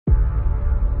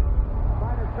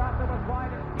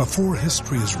Before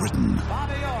history is written,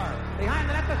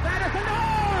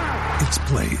 it's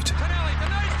played.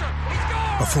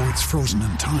 Before it's frozen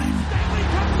in time,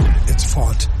 it's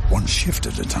fought one shift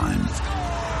at a time.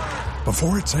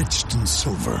 Before it's etched in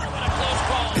silver,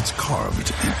 it's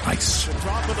carved in ice.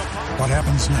 What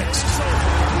happens next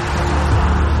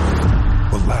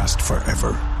will last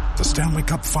forever. The Stanley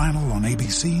Cup Final on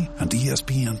ABC and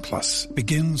ESPN Plus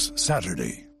begins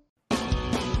Saturday.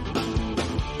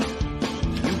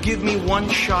 You give me one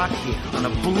shot here on a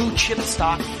blue chip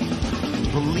stock,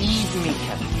 and believe me,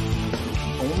 Kevin,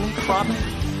 the only problem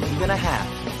you're gonna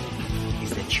have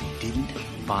is that you didn't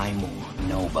buy more.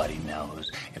 Nobody knows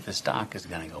if the stock is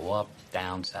going to go up,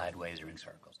 down, sideways, or in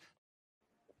circles.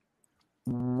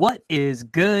 What is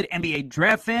good, NBA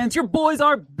draft fans? Your boys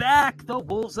are back. The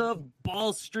Wolves of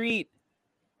Ball Street,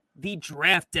 the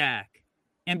Draft Deck,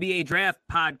 NBA Draft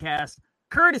Podcast,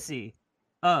 courtesy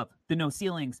of the No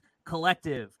Ceilings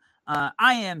Collective.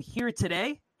 I am here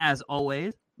today, as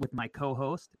always, with my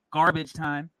co-host, Garbage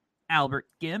Time, Albert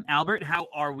Gim. Albert, how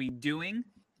are we doing?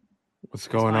 What's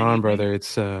going on, brother?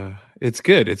 It's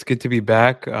good. It's good to be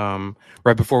back.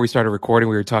 Right before we started recording,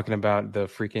 we were talking about the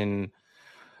freaking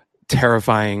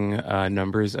terrifying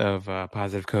numbers of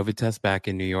positive COVID tests back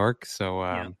in New York.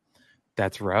 So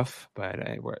that's rough. But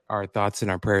our thoughts and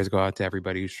our prayers go out to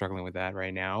everybody who's struggling with that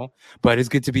right now. But it's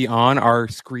good to be on. Our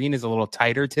screen is a little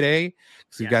tighter today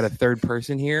because we've got a third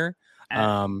person here.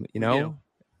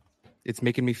 It's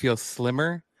making me feel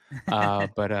slimmer.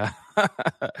 But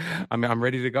I'm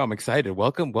ready to go. I'm excited.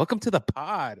 Welcome to the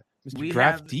pod, Mr.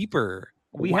 Draft Deeper.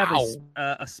 We have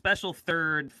a special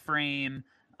third frame.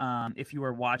 If you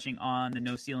are watching on the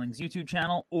No Ceilings YouTube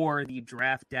channel or the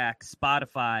Draft Deck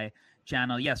Spotify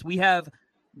channel, yes, we have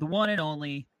the one and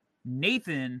only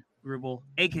Nathan Rubel,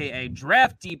 aka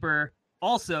Draft Deeper,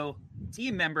 also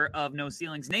team member of No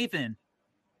Ceilings. Nathan,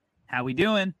 how we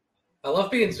doing? I love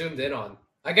being zoomed in on.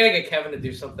 I gotta get Kevin to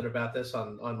do something about this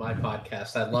on my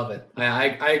podcast. I love it.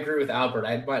 I agree with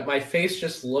Albert. My face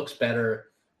just looks better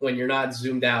when you're not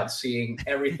zoomed out, seeing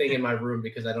everything in my room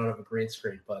because I don't have a green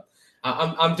screen. But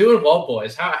I'm doing well,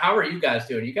 boys. How are you guys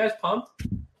doing? You guys pumped?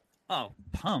 Oh,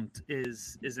 pumped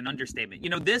is an understatement. You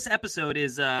know, this episode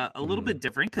is a little bit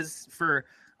different because for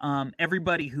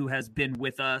everybody who has been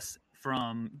with us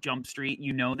from Jump Street,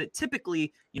 you know that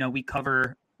typically, we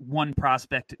cover one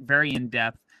prospect very in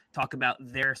depth, talk about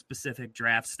their specific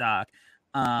draft stock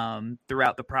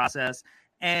throughout the process.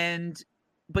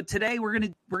 But today we're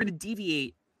gonna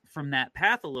deviate from that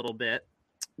path a little bit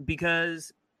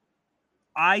because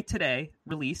I today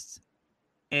released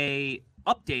a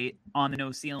update on the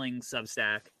No Ceiling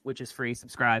Substack, which is free,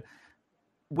 subscribe,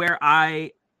 where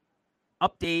I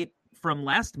update from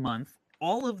last month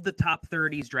all of the top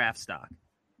 30s draft stock,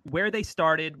 where they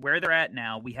started, where they're at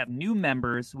now. We have new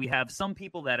members. We have some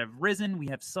people that have risen. We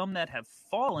have some that have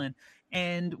fallen.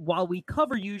 And while we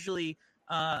cover usually,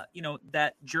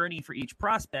 that journey for each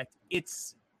prospect,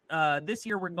 it's this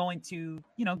year we're going to,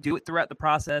 do it throughout the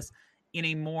process in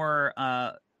a more,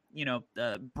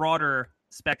 broader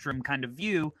spectrum kind of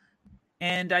view.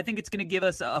 And I think it's going to give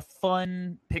us a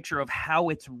fun picture of how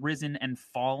it's risen and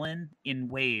fallen in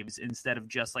waves instead of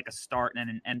just like a start and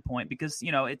an end point. Because,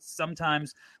 it's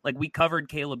sometimes like we covered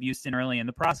Caleb Houston early in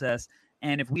the process.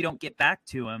 And if we don't get back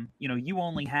to him, you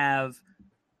only have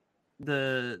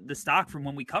the stock from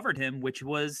when we covered him, which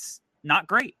was not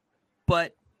great.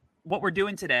 But what we're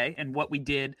doing today and what we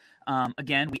did,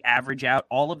 again, we average out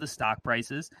all of the stock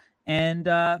prices. And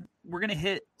we're going to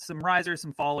hit some risers,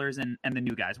 some fallers, and the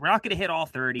new guys. We're not going to hit all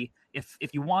 30.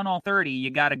 If you want all 30,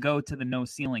 you got to go to the No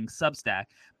Ceiling Substack.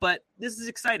 But this is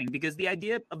exciting because the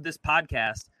idea of this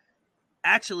podcast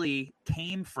actually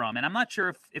came from, and I'm not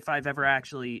sure if I've ever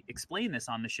actually explained this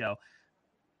on the show.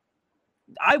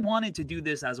 I wanted to do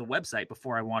this as a website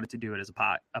before I wanted to do it as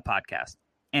a podcast.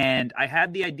 And I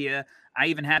had the idea. I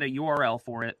even had a URL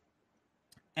for it.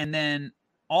 And then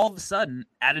all of a sudden,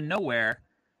 out of nowhere,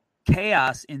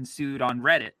 chaos ensued on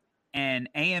Reddit and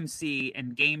AMC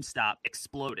and GameStop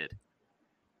exploded.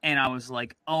 And I was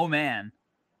like, oh man,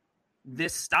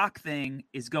 this stock thing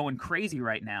is going crazy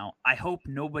right now. I hope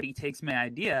nobody takes my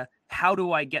idea. How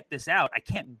do I get this out? I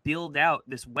can't build out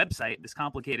this website, this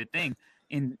complicated thing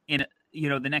in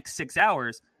the next 6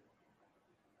 hours.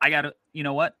 I got to,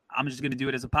 I'm just going to do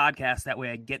it as a podcast. That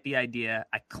way I get the idea.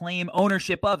 I claim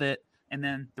ownership of it. And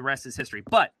then the rest is history.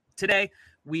 But today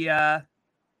we're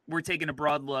taking a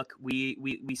broad look. We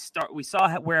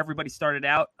saw where everybody started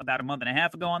out about a month and a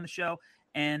half ago on the show,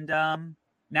 and now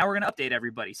we're going to update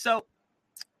everybody. So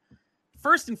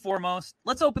first and foremost,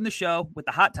 let's open the show with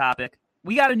the hot topic.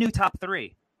 We got a new top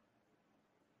 3.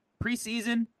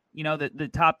 Preseason, You know, the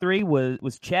top three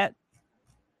was Chet,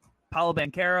 Paolo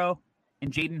Banchero,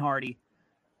 and Jaden Hardy.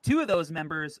 2 of those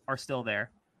members are still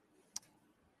there.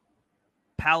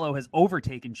 Paolo has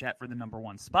overtaken Chet for the number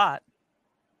 1 spot.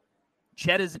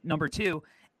 Chet is number 2,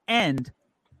 and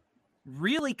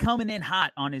really coming in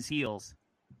hot on his heels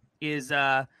is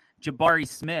Jabari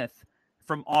Smith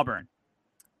from Auburn.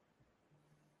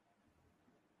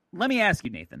 Let me ask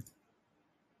you, Nathan.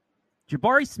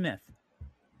 Jabari Smith,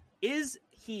 does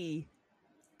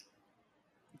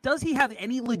he have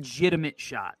any legitimate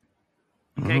shot?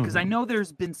 Okay, because I know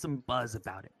there's been some buzz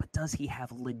about it, but does he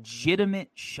have legitimate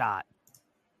shot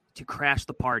to crash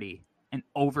the party and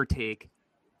overtake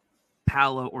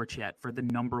Paolo or Chet for the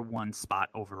number 1 spot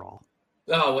overall?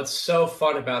 Oh, what's so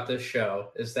fun about this show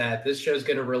is that this show is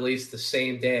going to release the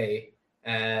same day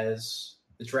as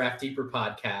the Draft Deeper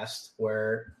podcast,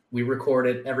 where we record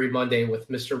it every Monday with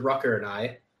Mr. Rucker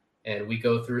and we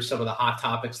go through some of the hot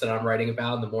topics that I'm writing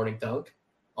about in the Morning Dunk,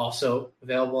 also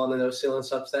available on the No Ceiling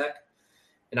Substack.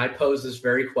 And I pose this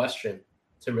very question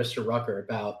to Mr. Rucker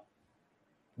about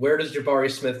where does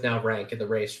Jabari Smith now rank in the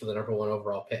race for the number 1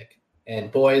 overall pick?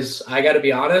 And boys, I got to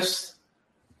be honest,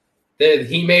 that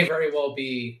he may very well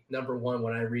be number 1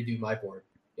 when I redo my board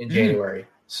in January.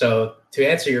 So to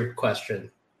answer your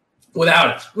question,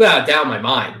 without a doubt in my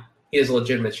mind, he has a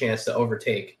legitimate chance to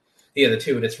overtake the other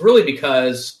 2. And it's really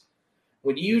because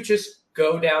when you just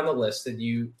go down the list and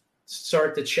you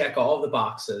start to check all the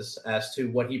boxes as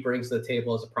to what he brings to the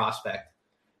table as a prospect,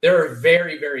 there are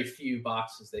very, very few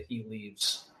boxes that he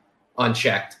leaves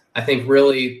unchecked. I think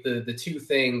really the 2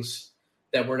 things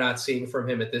that we're not seeing from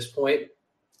him at this point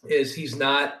is he's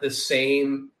not the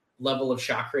same level of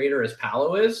shot creator as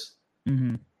Paolo is.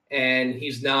 Mm-hmm. And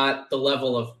he's not the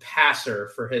level of passer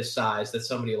for his size that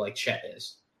somebody like Chet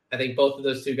is. I think both of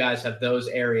those 2 guys have those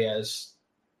areas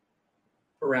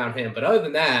around him. But other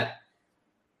than that,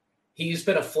 he's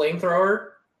been a flamethrower.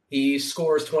 He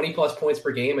scores 20-plus points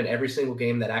per game in every single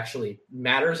game that actually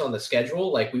matters on the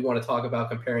schedule. Like, we want to talk about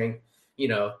comparing,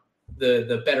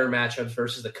 the better matchups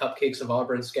versus the cupcakes of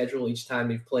Auburn's schedule. Each time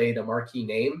we've played a marquee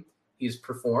name, he's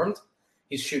performed.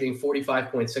 He's shooting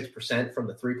 45.6% from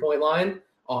the three-point line.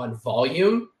 On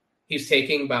volume, he's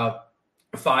taking about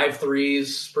 5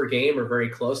 threes per game or very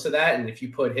close to that. And if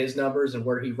you put his numbers and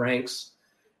where he ranks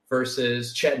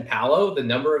versus Chet and Paolo, the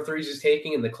number of threes he's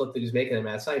taking and the clip that he's making them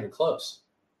at, it's not even close.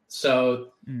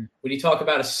 So when you talk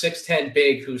about a 6'10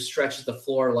 big who stretches the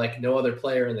floor like no other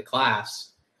player in the class,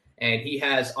 and he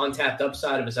has untapped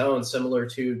upside of his own, similar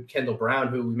to Kendall Brown,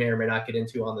 who we may or may not get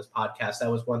into on this podcast.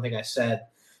 That was one thing I said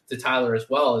to Tyler as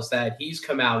well, is that he's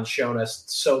come out and shown us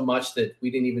so much that we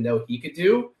didn't even know he could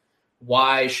do.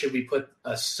 Why should we put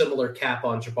a similar cap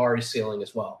on Jabari's ceiling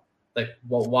as well? Like,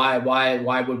 well, why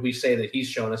would we say that he's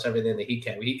shown us everything that he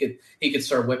can? He could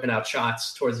start whipping out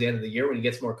shots towards the end of the year when he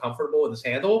gets more comfortable with his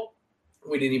handle.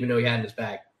 We didn't even know he had in his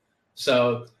bag.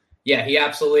 So yeah, he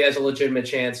absolutely has a legitimate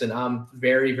chance, and I'm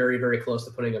very, very, very close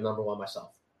to putting him number 1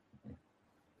 myself.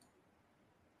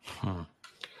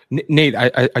 Nate,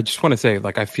 I just want to say,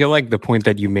 like, I feel like the point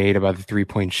that you made about the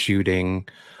 3-point shooting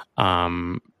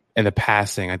and the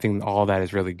passing, I think all that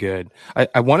is really good.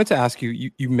 I wanted to ask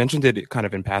you, you mentioned it kind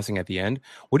of in passing at the end.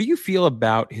 What do you feel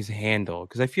about his handle?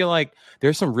 Because I feel like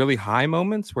there's some really high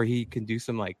moments where he can do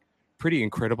some like pretty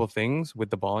incredible things with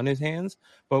the ball in his hands.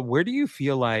 But where do you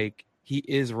feel like he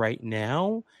is right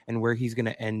now and where he's going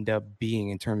to end up being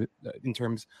in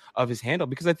terms of his handle?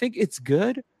 Because I think it's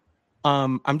good.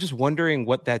 I'm just wondering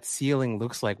what that ceiling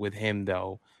looks like with him,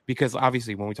 though, because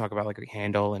obviously when we talk about like a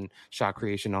handle and shot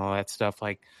creation, and all that stuff,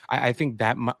 like I think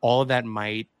that all of that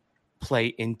might play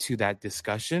into that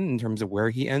discussion in terms of where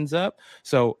he ends up.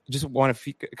 So just want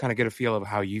to kind of get a feel of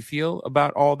how you feel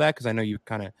about all that, because I know you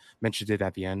kind of mentioned it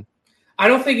at the end. I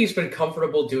don't think he's been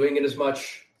comfortable doing it as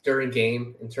much during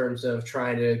game in terms of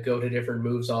trying to go to different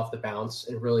moves off the bounce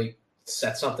and really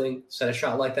set a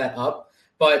shot like that up.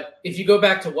 But if you go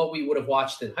back to what we would have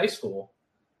watched in high school,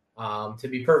 to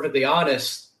be perfectly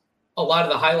honest, a lot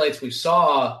of the highlights we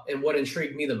saw and what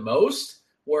intrigued me the most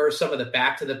were some of the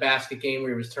back-to-the-basket game where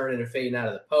he was turning and fading out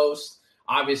of the post.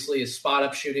 Obviously, his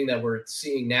spot-up shooting that we're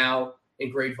seeing now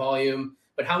in great volume.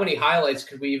 But how many highlights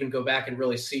could we even go back and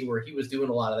really see where he was doing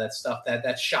a lot of that stuff,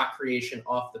 that shot creation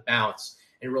off the bounce,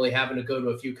 and really having to go to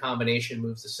a few combination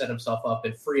moves to set himself up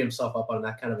and free himself up on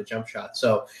that kind of a jump shot.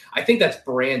 So I think that's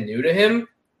brand new to him.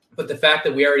 But the fact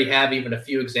that we already have even a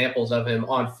few examples of him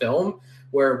on film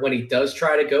where when he does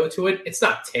try to go to it, it's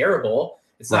not terrible.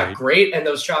 It's not great. And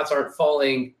those shots aren't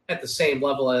falling at the same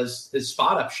level as his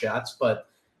spot up shots. But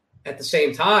at the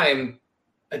same time,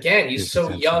 again, he's his so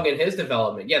potential. young in his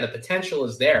development. Yeah, the potential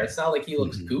is there. It's not like he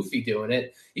looks goofy doing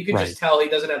it. You can just tell he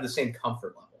doesn't have the same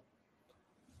comfort level.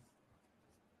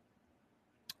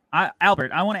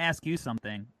 Albert, I want to ask you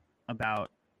something about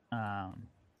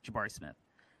Jabari Smith.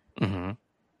 Mm-hmm.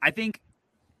 I think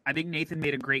Nathan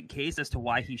made a great case as to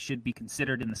why he should be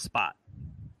considered in the spot.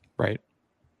 Right.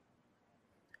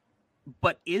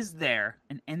 But is there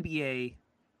an NBA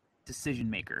decision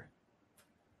maker?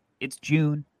 It's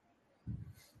June.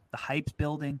 The hype's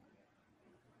building.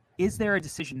 Is there a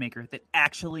decision maker that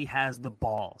actually has the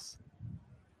balls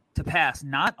to pass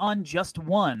not on just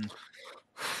one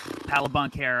Paolo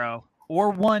Banchero or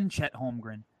one Chet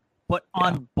Holmgren, but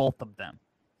on both of them?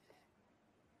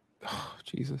 Oh,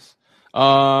 Jesus.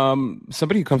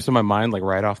 Somebody who comes to my mind, like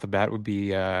right off the bat, would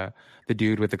be the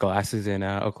dude with the glasses in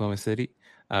Oklahoma City,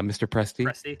 Mr.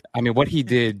 Presti. I mean, what he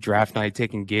did draft night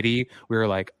taking Giddey, we were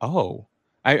like, oh.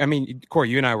 I mean, Corey,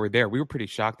 you and I were there. We were pretty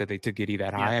shocked that they took Giddey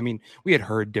that high. I mean, we had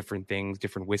heard different things,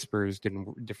 different whispers,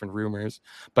 different rumors,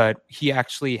 but he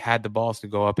actually had the balls to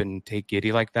go up and take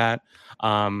Giddey like that.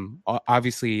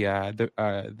 Obviously,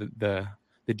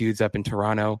 the dudes up in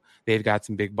Toronto, they've got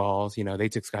some big balls. You know, they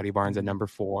took Scotty Barnes at number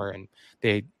 4, and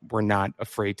they were not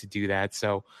afraid to do that.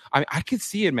 So I could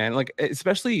see it, man. Like,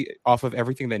 especially off of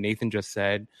everything that Nathan just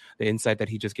said, the insight that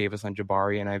he just gave us on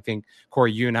Jabari. And I think,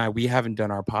 Corey, you and I, we haven't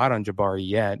done our pod on Jabari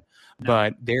yet,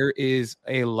 but there is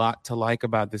a lot to like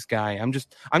about this guy. I'm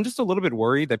just a little bit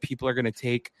worried that people are going to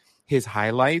take his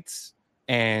highlights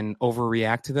and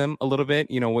overreact to them a little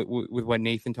bit, you know, with what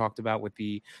Nathan talked about with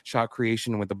the shot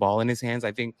creation and with the ball in his hands.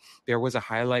 I think there was a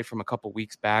highlight from a couple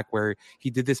weeks back where he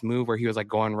did this move where he was like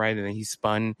going right and then he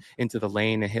spun into the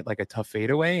lane and hit like a tough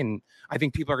fadeaway. And I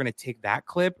think people are going to take that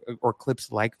clip or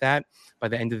clips like that by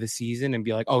the end of the season and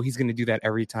be like, oh, he's going to do that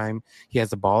every time he has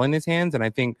the ball in his hands. And I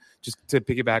think, just to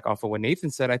piggyback off of what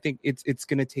Nathan said, I think it's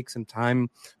going to take some time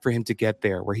for him to get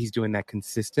there where he's doing that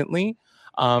consistently.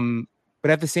 But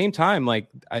at the same time, like,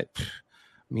 I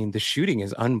mean, the shooting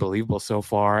is unbelievable so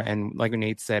far. And like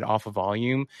Nate said, off of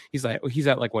volume, he's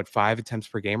at like, what, 5 attempts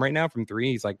per game right now from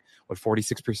 3. He's like, what,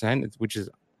 46%, which is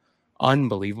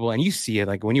unbelievable. And you see it,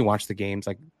 like, when you watch the games,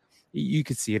 like, you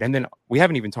could see it. And then we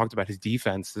haven't even talked about his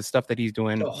defense, the stuff that he's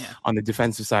doing on the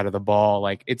defensive side of the ball.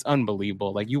 Like, it's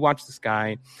unbelievable. Like, you watch this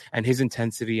guy and his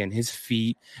intensity and his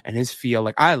feet and his feel.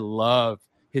 Like, I love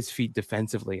his feet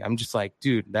defensively. I'm just like,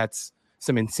 dude, that's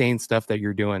some insane stuff that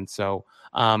you're doing. So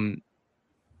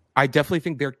I definitely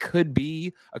think there could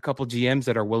be a couple GMs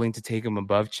that are willing to take him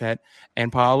above Chet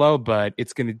and Paolo, but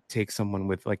it's going to take someone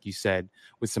with, like you said,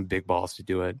 with some big balls to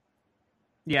do it.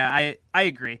 Yeah, I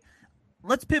agree.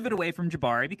 Let's pivot away from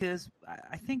Jabari because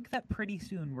I think that pretty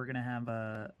soon we're going to have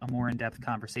a more in-depth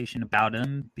conversation about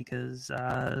him because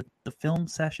the film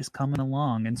sesh is coming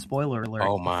along. And spoiler alert,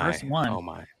 the first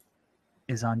one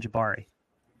is on Jabari.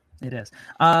 It is.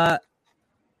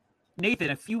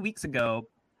 Nathan, a few weeks ago,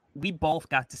 we both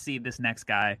got to see this next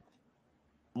guy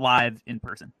live in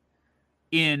person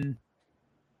in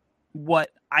what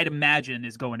I'd imagine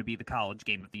is going to be the college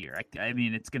game of the year. I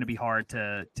mean, it's going to be hard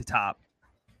to top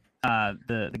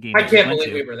the game. I can't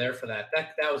believe we were there for that.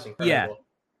 That was incredible.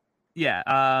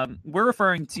 Yeah. We're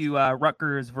referring to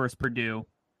Rutgers versus Purdue,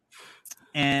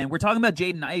 and we're talking about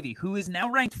Jaden Ivey, who is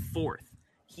now ranked 4th.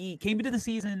 He came into the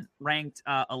season ranked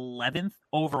 11th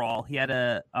overall. He had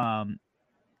a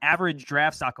average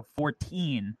draft stock of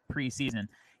 14 preseason,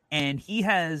 and he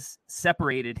has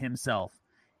separated himself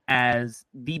as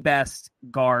the best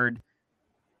guard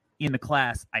in the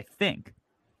class, I think.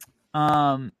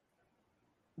 But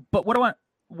what I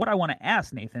want to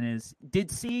ask, Nathan, is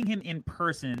did seeing him in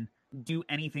person do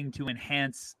anything to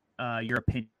enhance your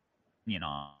opinion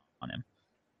on him?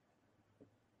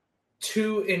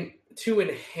 To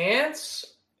enhance,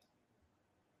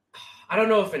 I don't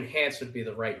know if enhance would be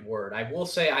the right word. I will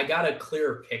say I got a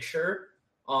clearer picture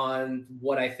on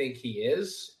what I think he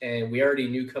is, and we already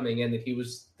knew coming in that he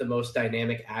was the most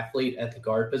dynamic athlete at the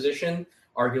guard position,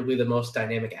 arguably the most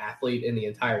dynamic athlete in the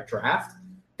entire draft.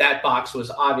 That box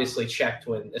was obviously checked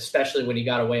especially when he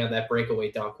got away on that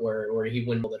breakaway dunk where he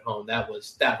windmilled at home. That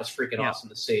was freaking awesome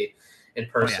to see in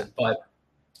person. But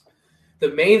the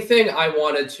main thing I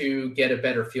wanted to get a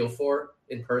better feel for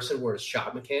in person were his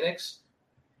shot mechanics.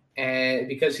 And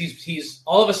because he's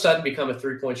all of a sudden become a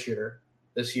 3-point shooter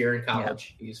this year in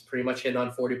college. Yeah. He's pretty much hitting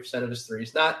on 40% of his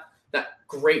threes. Not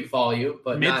great volume,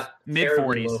 but not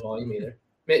terribly low volume either.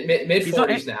 Mid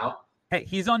 40s now. Hey,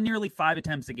 he's on nearly 5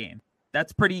 attempts a game.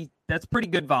 That's pretty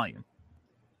good volume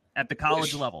at the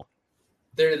college level.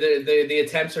 The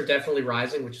attempts are definitely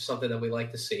rising, which is something that we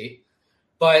like to see.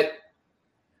 But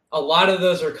a lot of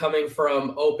those are coming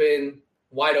from open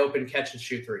wide open catch and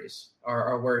shoot threes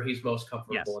are where he's most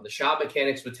comfortable. Yes. And the shot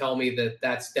mechanics would tell me that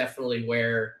that's definitely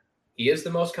where he is the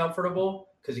most comfortable,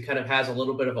 because he kind of has a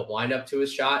little bit of a windup to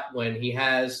his shot when he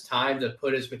has time to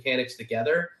put his mechanics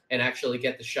together and actually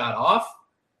get the shot off.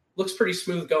 Looks pretty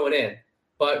smooth going in.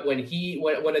 But when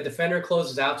a defender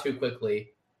closes out too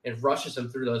quickly and rushes him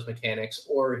through those mechanics,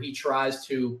 or he tries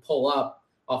to pull up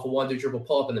off a 1-2 dribble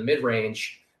pull up in the mid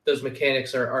range, those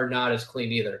mechanics are not as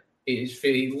clean either.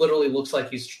 He literally looks like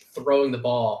he's throwing the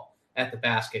ball at the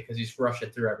basket because he's rushing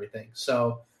through everything.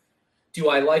 So do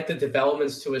I like the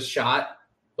developments to his shot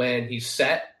when he's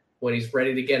set, when he's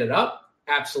ready to get it up?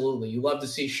 Absolutely. You love to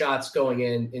see shots going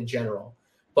in general.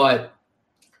 But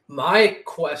my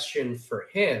question for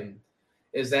him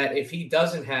is that if he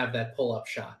doesn't have that pull-up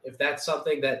shot, if that's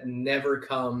something that never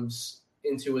comes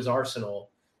into his arsenal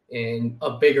in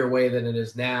a bigger way than it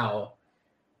is now,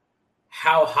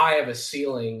 how high of a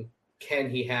ceiling can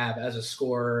he have as a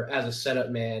scorer, as a setup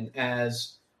man,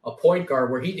 as a point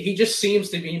guard, where he just seems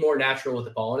to be more natural with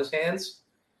the ball in his hands?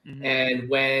 Mm-hmm. And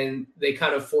when they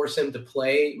kind of force him to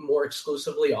play more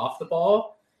exclusively off the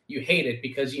ball, you hate it,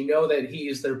 because you know that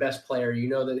he's their best player. You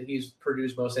know that he's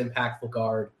Purdue's most impactful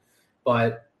guard.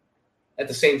 But at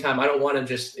the same time, I don't want him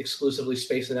just exclusively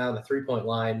spacing out on the three-point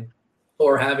line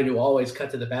or having to always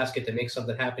cut to the basket to make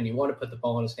something happen. You want to put the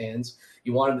ball in his hands.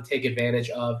 You want him to take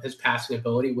advantage of his passing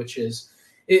ability, which is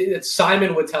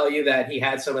Simon would tell you that he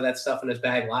had some of that stuff in his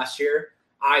bag last year.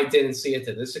 I didn't see it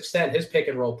to this extent. His pick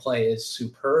and roll play is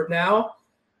superb now.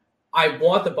 I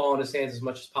want the ball in his hands as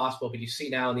much as possible, but you see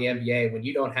now in the NBA, when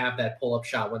you don't have that pull-up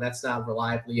shot, when that's not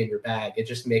reliably in your bag, it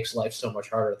just makes life so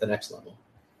much harder at the next level.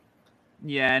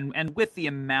 Yeah, and with the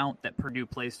amount that Purdue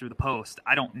plays through the post,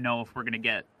 I don't know if we're going to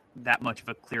get that much of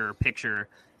a clearer picture.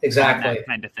 Exactly. On that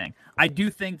kind of thing. I do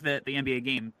think that the NBA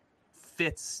game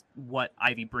fits what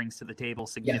Ivy brings to the table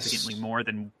significantly more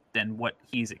than what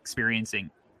he's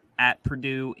experiencing at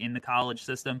Purdue in the college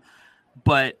system.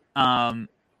 But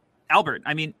Albert,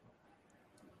 I mean,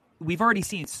 we've already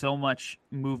seen so much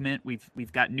movement.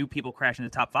 We've got new people crashing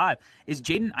the top 5. Is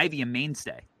Jaden Ivey a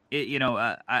mainstay?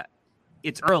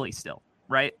 It's early still,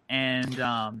 right? And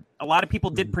a lot of people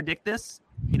did predict this.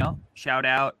 Shout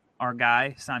out our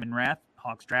guy Simon Rath,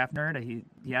 Hawks draft nerd.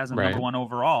 He has him number 1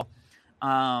 overall.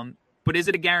 But is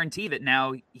it a guarantee that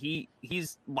now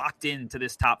he's locked into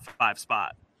this top 5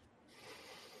 spot?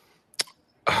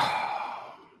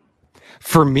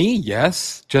 For me,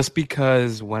 yes. Just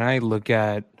because when I look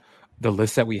at the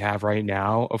list that we have right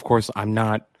now, of course, I'm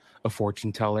not a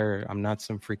fortune teller. I'm not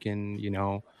some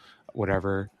freaking,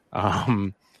 whatever.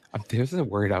 There's a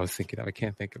word I was thinking of. I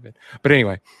can't think of it. But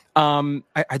anyway,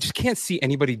 I just can't see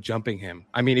anybody jumping him.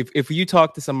 I mean, if you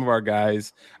talk to some of our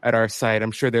guys at our site,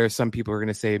 I'm sure there are some people who are going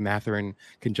to say Mathurin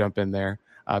can jump in there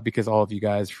because all of you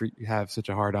guys have such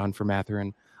a hard on for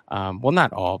Mathurin. Well,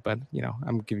 not all, but,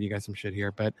 I'm giving you guys some shit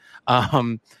here. But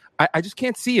I just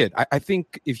can't see it. I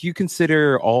think if you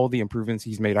consider all the improvements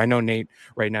he's made, I know, Nate,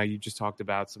 right now you just talked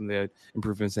about some of the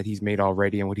improvements that he's made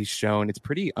already and what he's shown. It's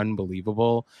pretty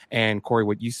unbelievable. And Corey,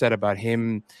 what you said about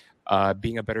him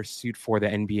being a better suit for the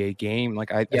NBA game,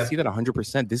 I see that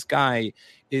 100%. This guy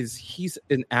he's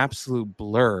an absolute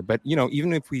blur. But,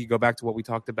 even if we go back to what we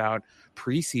talked about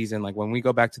preseason, when we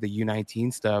go back to the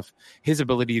U19 stuff, his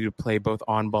ability to play both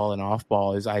on ball and off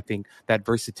ball I think that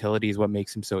versatility is what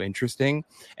makes him so interesting.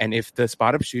 And if the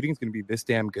spot up shooting is going to be this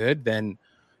damn good, then,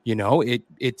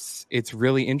 it's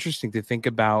really interesting to think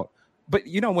about. But,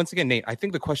 once again, Nate, I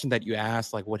think the question that you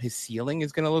asked, what his ceiling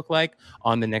is going to look like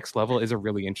on the next level is a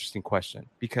really interesting question,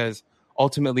 because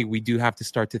ultimately we do have to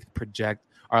start to project,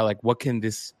 what can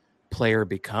this player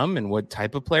become and what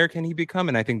type of player can he become?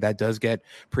 And I think that does get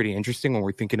pretty interesting when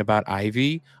we're thinking about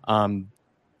Ivy.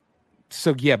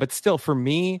 So, yeah, but still, for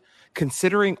me,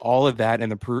 considering all of that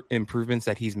and the improvements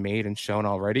that he's made and shown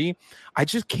already, I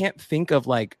just can't think of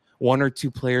 1 or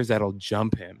 2 players that'll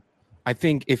jump him. I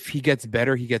think if he gets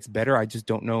better, he gets better. I just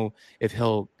don't know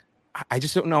I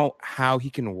just don't know how he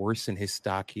can worsen his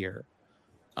stock here,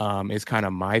 is kind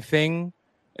of my thing.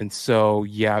 And so,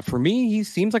 yeah, for me, he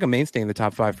seems like a mainstay in the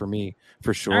top 5 for me,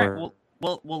 for sure. All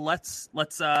right, well, let's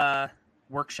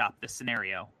workshop this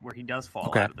scenario where he does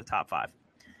fall out of the top 5.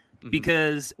 Mm-hmm.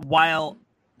 Because while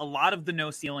a lot of the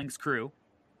No Ceilings crew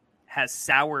has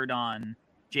soured on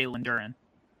Jalen Duren,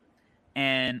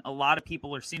 and a lot of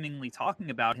people are seemingly talking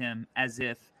about him as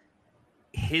if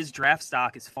his draft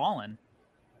stock has fallen,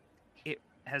 it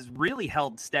has really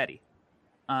held steady.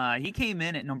 He came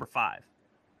in at number 5.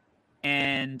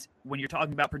 And when you're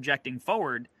talking about projecting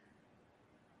forward,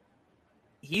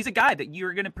 he's a guy that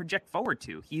you're going to project forward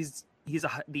to. He's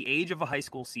the age of a high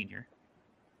school senior.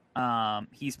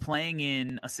 He's playing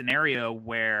in a scenario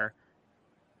where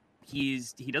he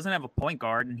doesn't have a point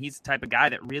guard, and he's the type of guy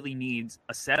that really needs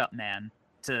a setup man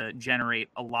to generate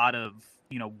a lot of,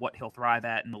 what he'll thrive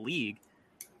at in the league.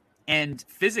 And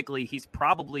physically, he's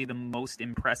probably the most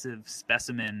impressive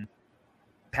specimen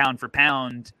pound for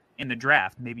pound in the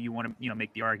draft. Maybe you want to,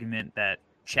 make the argument that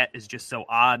Chet is just so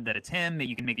odd that it's him. Maybe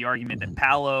you can make the argument that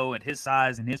Paolo at his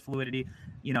size and his fluidity,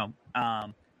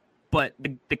 but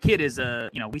the kid is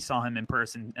we saw him in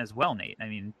person as well, Nate. I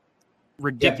mean,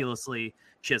 ridiculously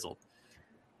chiseled.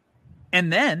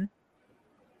 And then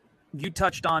you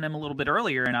touched on him a little bit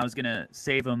earlier, and I was going to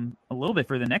save him a little bit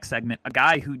for the next segment. A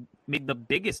guy who made the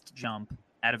biggest jump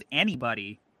out of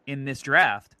anybody in this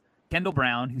draft, Kendall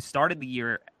Brown, who started the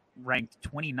year ranked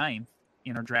 29th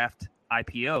in our draft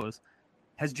IPOs,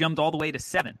 has jumped all the way to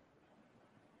 7.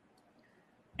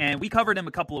 And we covered him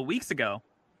a couple of weeks ago,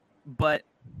 but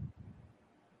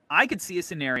I could see a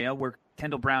scenario where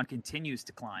Kendall Brown continues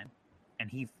to climb, and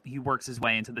he works his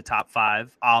way into the top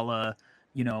 5, a la,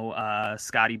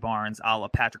 Scotty Barnes, a la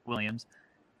Patrick Williams.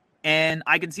 And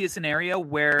I can see a scenario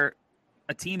where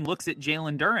a team looks at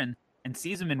Jalen Duren and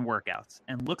sees him in workouts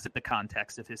and looks at the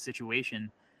context of his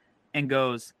situation and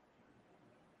goes,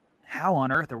 how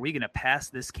on earth are we going to pass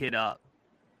this kid up?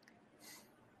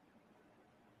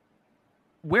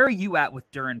 Where are you at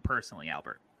with Duren personally,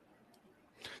 Albert?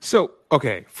 So,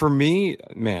 okay, for me,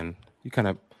 man, you kind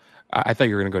of, I thought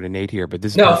you were going to go to Nate here, but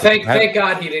this is no, thank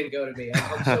God he didn't go to me.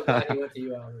 I'm so glad he went to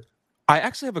you, Albert. I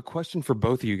actually have a question for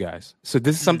both of you guys. So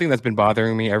this is something that's been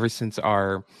bothering me ever since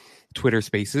our Twitter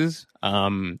Spaces.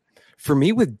 For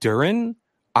me, with Duren,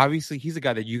 obviously he's a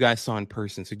guy that you guys saw in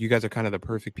person, so you guys are kind of the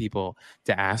perfect people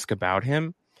to ask about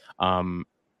him.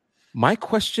 My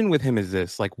question with him is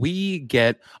this: like, we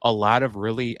get a lot of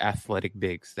really athletic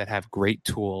bigs that have great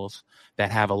tools,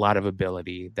 that have a lot of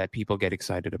ability that people get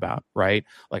excited about, right?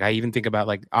 Like, I even think about,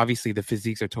 like, obviously the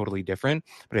physiques are totally different,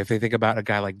 but if I think about a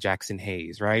guy like Jackson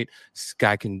Hayes, right? This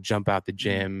guy can jump out the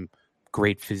gym,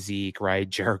 great physique, right?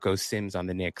 Jericho Sims on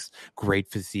the Knicks, great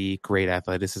physique, great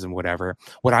athleticism, whatever.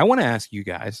 What I want to ask you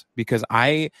guys, because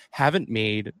I haven't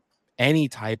made any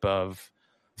type of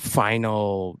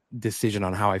final decision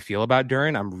on how I feel about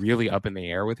Duren. I'm really up in the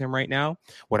air with him right now.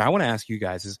 What I want to ask you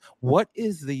guys is, what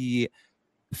is the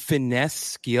finesse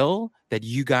skill that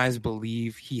you guys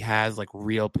believe he has like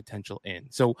real potential in?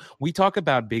 So we talk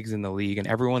about bigs in the league, and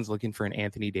everyone's looking for an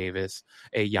Anthony Davis,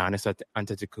 a Giannis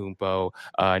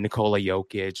Antetokounmpo, Nikola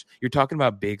Jokic. You're talking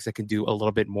about bigs that can do a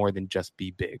little bit more than just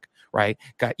be big, right?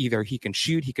 Either he can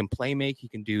shoot, he can play make, he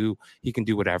can do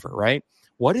whatever, right?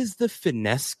 What is the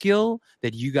finesse skill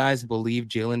that you guys believe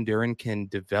Jalen Duren can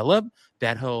develop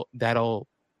that'll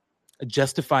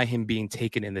justify him being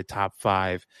taken in the top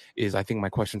 5 is, I think, my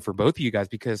question for both of you guys,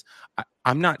 because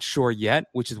I'm not sure yet,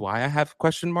 which is why I have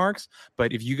question marks.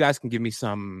 But if you guys can give me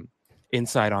some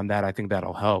insight on that, I think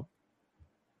that'll help.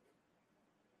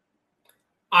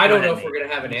 I don't know if we're going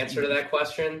to have an answer to that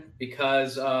question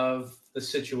because of the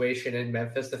situation in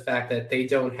Memphis, the fact that they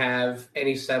don't have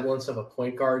any semblance of a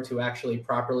point guard to actually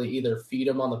properly either feed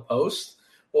him on the post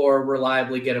or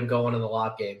reliably get him going in the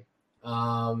lob game.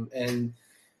 And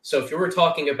so if you were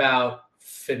talking about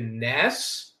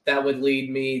finesse, that would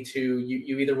lead me to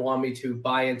you either want me to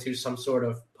buy into some sort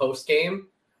of post game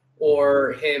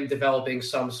or him developing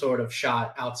some sort of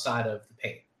shot outside of the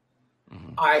paint.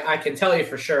 Mm-hmm. I can tell you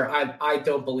for sure, I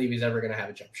don't believe he's ever going to have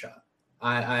a jump shot.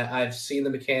 I've seen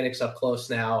the mechanics up close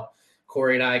now.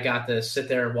 Corey and I got to sit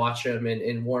there and watch him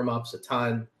in warm-ups a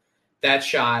ton. That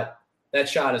shot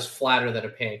is flatter than a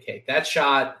pancake. That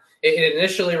shot, it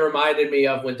initially reminded me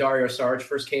of when Dario Saric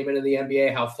first came into the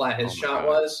NBA, how flat his shot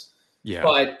was. Yeah.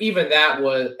 But even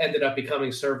that ended up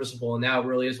becoming serviceable, and now it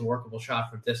really is a workable shot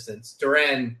from distance.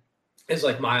 Duren is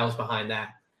like miles behind that,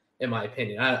 in my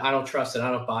opinion. I don't trust it.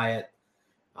 I don't buy it.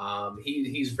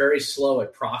 He's very slow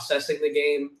at processing the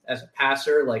game as a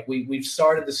passer. Like we've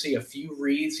started to see a few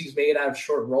reads he's made out of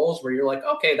short rolls where you're like,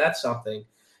 okay, that's something.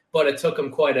 But it took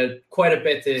him quite a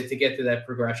bit to get to that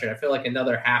progression. I feel like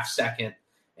another half second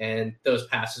and those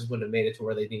passes wouldn't have made it to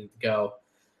where they needed to go.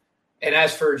 And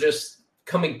as for just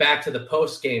coming back to the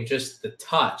post game, just the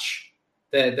touch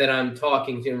that I'm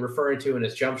talking to and referring to in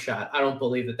his jump shot, I don't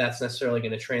believe that that's necessarily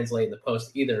going to translate in the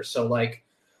post either. So like,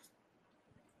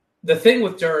 the thing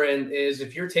with Duren is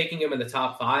if you're taking him in the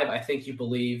top 5, I think you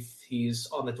believe he's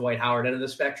on the Dwight Howard end of the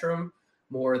spectrum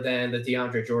more than the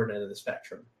DeAndre Jordan end of the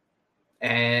spectrum.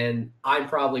 And I'm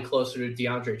probably closer to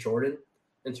DeAndre Jordan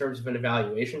in terms of an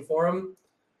evaluation for him.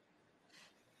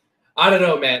 I don't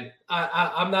know, man.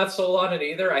 I'm not sold on it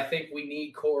either. I think we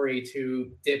need Corey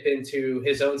to dip into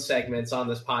his own segments on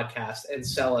this podcast and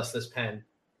sell us this pen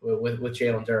with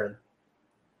Jalen Duren.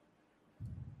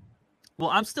 Well,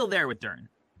 I'm still there with Duren.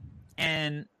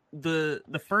 And the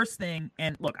first thing,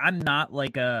 and look, I'm not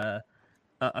like a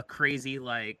crazy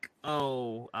like,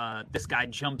 this guy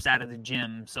jumps out of the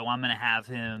gym, so I'm going to have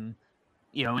him,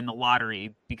 in the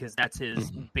lottery because that's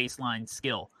his baseline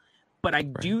skill. But I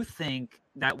do think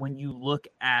that when you look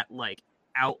at like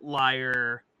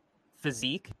outlier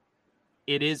physique,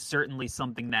 it is certainly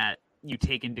something that you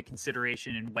take into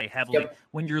consideration and weigh heavily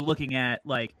when you're looking at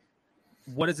like,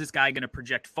 what is this guy going to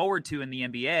project forward to in the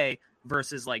NBA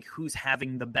versus like who's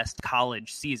having the best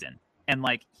college season? And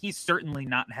like, he's certainly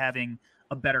not having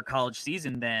a better college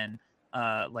season than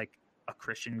like a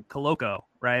Christian Koloko,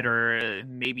 right? Or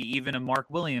maybe even a Mark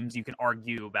Williams. You can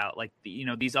argue about like,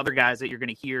 these other guys that you're going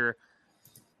to hear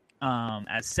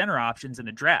as center options in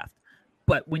the draft.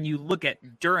 But when you look at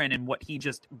Duren and what he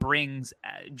just brings,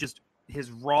 just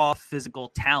his raw physical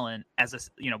talent as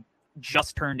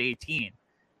just turned 18,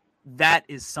 that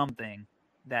is something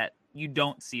that you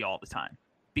don't see all the time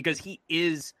because he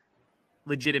is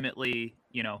legitimately,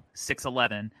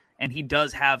 6'11", and he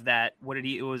does have that.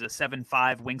 It was a 7'5"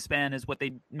 wingspan is what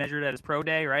they measured at his pro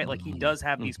day, right? Like he does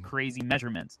have these crazy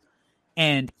measurements.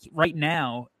 And right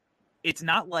now, it's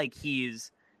not like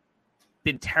he's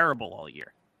been terrible all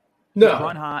year. No. He's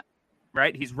run hot,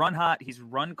 right? He's run hot, he's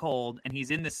run cold, and he's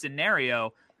in this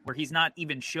scenario where he's not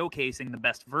even showcasing the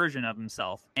best version of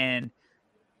himself. And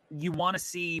you want to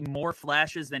see more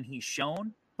flashes than he's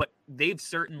shown, but they've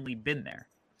certainly been there.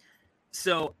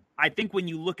 So I think when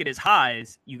you look at his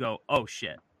highs, you go, oh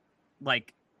shit,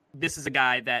 like this is a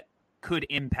guy that could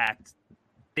impact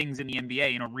things in the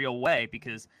NBA in a real way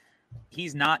because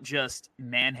he's not just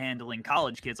manhandling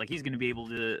college kids. Like he's going to be able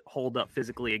to hold up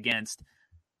physically against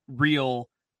real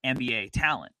NBA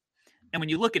talent. And when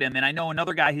you look at him, and I know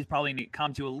another guy who's probably going to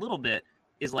come to a little bit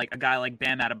is like a guy like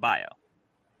Bam Adebayo.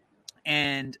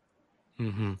 And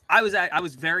I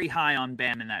was very high on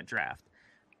Bam in that draft,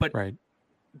 but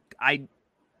I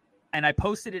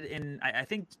posted it I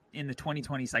think in the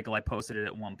 2020 cycle, I posted it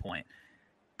at one point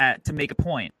to make a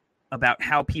point about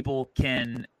how people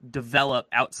can develop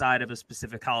outside of a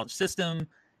specific college system.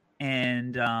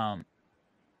 And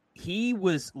he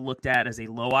was looked at as a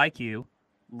low IQ,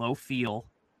 low feel,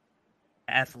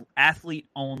 athlete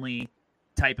only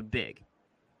type of big.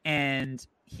 And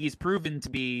he's proven to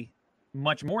be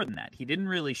much more than that. He didn't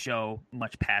really show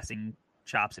much passing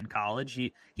chops in college.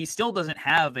 He still doesn't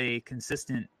have a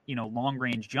consistent, long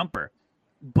range jumper,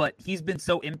 but he's been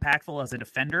so impactful as a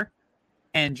defender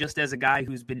and just as a guy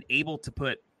who's been able to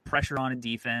put pressure on a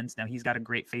defense. Now he's got a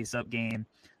great face up game.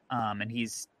 And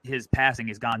his passing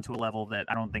has gone to a level that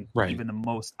I don't think even the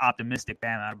most optimistic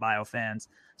Bam Adebayo fans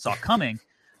saw coming.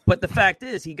 But the fact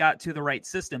is he got to the right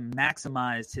system,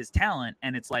 maximized his talent.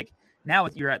 And it's like, now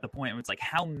you're at the point where it's like,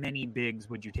 how many bigs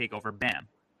would you take over Bam?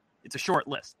 It's a short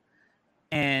list.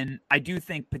 And I do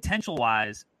think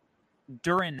potential-wise,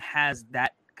 Duren has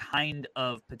that kind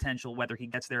of potential. Whether he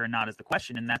gets there or not is the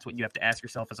question, and that's what you have to ask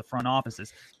yourself as a front office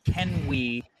is, can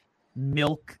we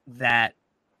milk that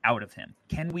out of him?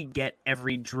 Can we get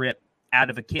every drip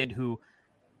out of a kid who,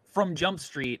 from Jump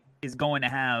Street, is going to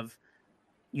have,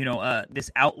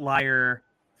 this outlier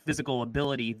physical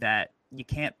ability that you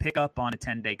can't pick up on a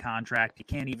 10-day contract. You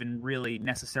can't even really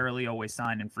necessarily always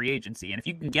sign in free agency. And if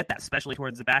you can get that, especially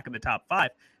towards the back of the top 5,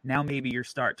 now maybe you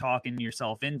start talking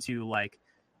yourself into like,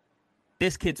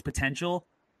 this kid's potential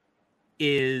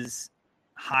is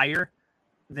higher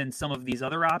than some of these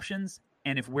other options.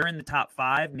 And if we're in the top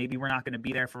 5, maybe we're not going to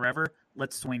be there forever.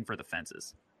 Let's swing for the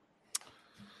fences.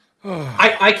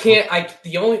 I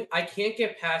can't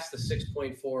get past the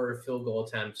 6.4 field goal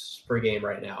attempts per game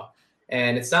right now.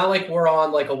 And it's not like we're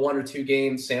on like a 1 or 2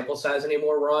 game sample size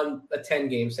anymore. We're on a 10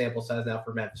 game sample size now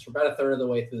for Memphis. We're about a third of the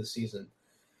way through the season.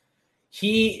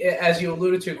 He, as you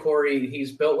alluded to, Corey,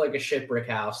 he's built like a shit brick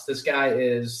house. This guy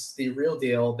is the real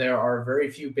deal. There are very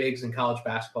few bigs in college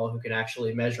basketball who can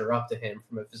actually measure up to him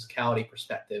from a physicality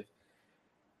perspective.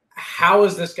 How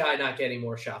is this guy not getting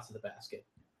more shots at the basket?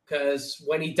 Because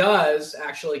when he does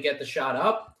actually get the shot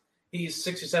up, he's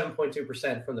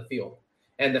 67.2% from the field.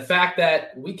 And the fact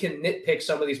that we can nitpick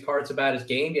some of these parts about his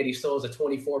game, yet he still has a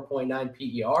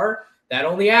 24.9 PER, that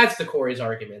only adds to Corey's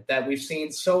argument that we've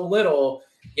seen so little,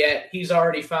 yet he's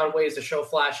already found ways to show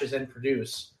flashes and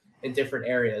produce in different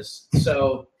areas.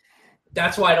 So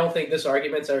that's why I don't think this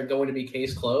arguments are going to be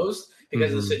case closed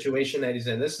because of the situation that he's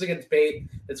in. This is a debate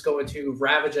that's going to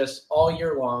ravage us all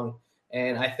year long.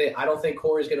 And I don't think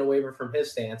Corey's going to waver from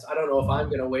his stance. I don't know if I'm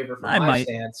going to waver from my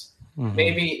stance.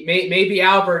 Maybe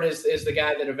Albert is the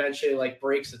guy that eventually like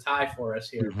breaks the tie for us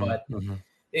here, but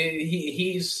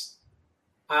he's.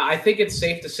 I think it's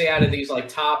safe to say out of these like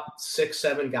top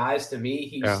 6-7 guys, to me,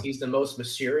 he's the most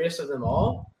mysterious of them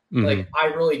all. Mm-hmm. Like, I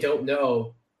really don't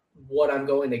know what I'm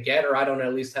going to get, or I don't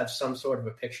at least have some sort of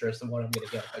a picture as to what I'm going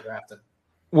to get if I draft him.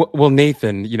 Well,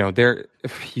 Nathan,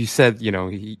 you said,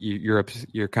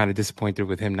 you're kind of disappointed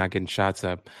with him not getting shots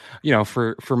up.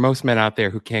 For most men out there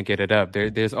who can't get it up,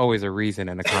 there's always a reason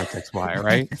and a context why,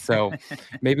 right? So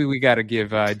maybe we got to give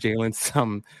Jalen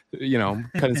some,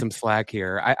 cutting some slack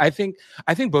here. I think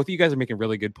both of you guys are making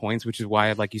really good points, which is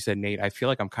why, like you said, Nate, I feel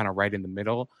like I'm kind of right in the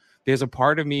middle. There's a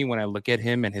part of me when I look at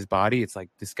him and his body, it's like,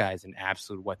 this guy's an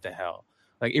absolute what the hell.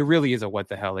 Like, it really is a what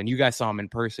the hell. And you guys saw him in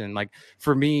person. Like,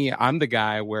 for me, I'm the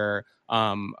guy where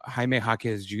Jaime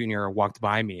Jaquez Jr. walked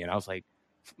by me and I was like,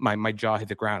 my jaw hit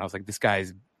the ground. I was like, this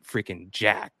guy's freaking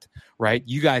jacked, right?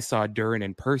 You guys saw Duran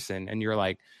in person and you're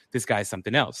like, this guy's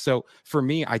something else. So for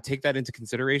me, I take that into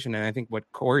consideration. And I think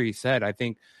what Corey said, I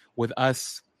think with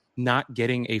us not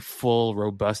getting a full,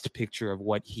 robust picture of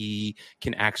what he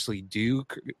can actually do,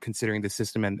 considering the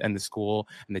system and the school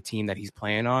and the team that he's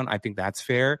playing on, I think that's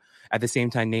fair. At the same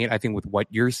time, Nate, I think with what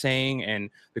you're saying and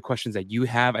the questions that you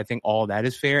have, I think all that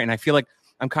is fair. And I feel like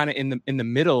I'm kind of in the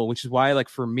middle, which is why, like,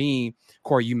 for me,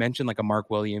 Corey, you mentioned like a Mark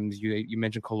Williams, you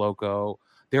mentioned Koloko.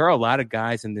 There are a lot of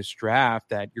guys in this draft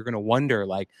that you're going to wonder,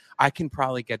 like, I can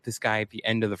probably get this guy at the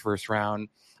end of the first round.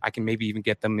 I can maybe even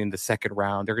get them in the second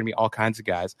round. There are going to be all kinds of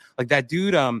guys. Like that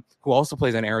dude who also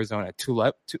plays in Arizona,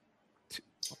 Tabellis.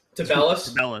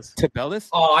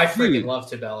 Oh, I freaking love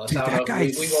Tabellis. Dude, I don't know.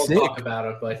 We won't talk about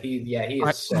it, but he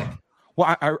is sick.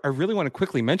 Well, I really want to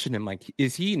quickly mention him. Like,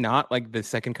 is he not like the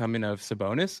second coming of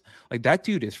Sabonis? Like, that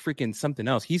dude is freaking something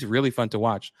else. He's really fun to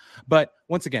watch. But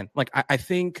once again, like, I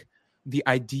think the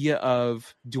idea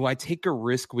of, do I take a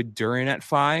risk with Duran at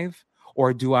 5,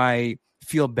 or do I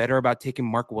feel better about taking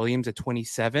Mark Williams at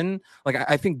 27? Like,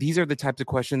 I think these are the types of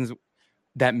questions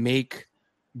that make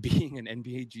being an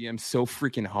NBA GM so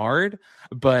freaking hard.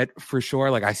 But for sure,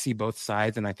 like, I see both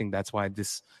sides, and I think that's why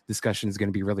this discussion is going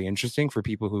to be really interesting for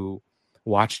people who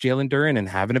watch Jalen Duran and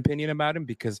have an opinion about him,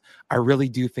 because I really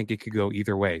do think it could go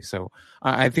either way. So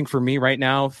I think for me right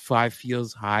now, 5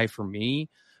 feels high for me,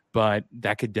 but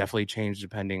that could definitely change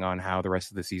depending on how the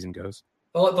rest of the season goes.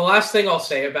 Well, the last thing I'll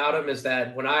say about him is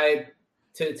that when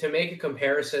to make a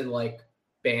comparison like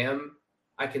Bam,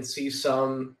 I can see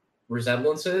some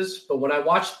resemblances, but when I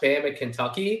watched Bam at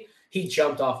Kentucky, he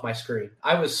jumped off my screen.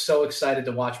 I was so excited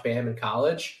to watch Bam in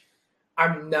college.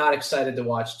 I'm not excited to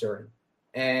watch Duran.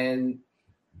 And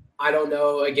I don't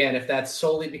know, again, if that's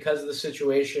solely because of the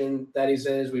situation that he's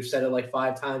in, as we've said it like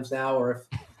 5 times now, or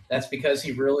if that's because I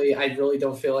really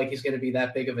don't feel like he's going to be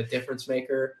that big of a difference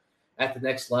maker at the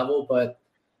next level. But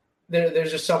there's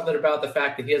just something about the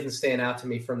fact that he doesn't stand out to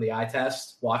me from the eye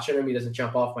test. Watching him, he doesn't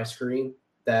jump off my screen.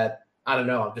 That, I don't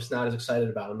know, I'm just not as excited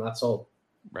about him. I'm not sold.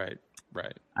 Right.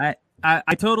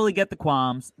 I totally get the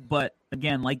qualms, but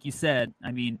again, like you said,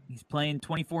 I mean, he's playing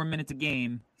 24 minutes a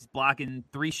game. He's blocking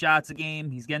 3 shots a game.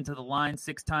 He's getting to the line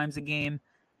 6 times a game.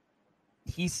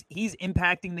 He's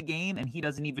impacting the game, and he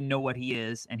doesn't even know what he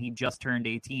is, and he just turned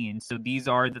 18. So these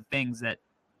are the things that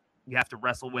you have to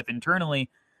wrestle with internally.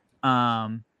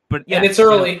 But yeah, and it's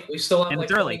early. We still have like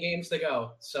 20 games to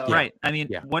go. So right. I mean,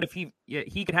 what if he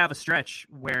could have a stretch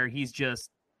where he's just,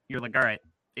 you're like, all right,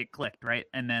 it clicked, right?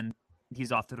 And then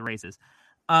he's off to the races.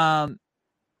 The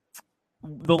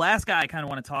last guy I kind of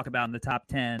want to talk about in the top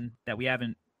 10 that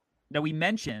we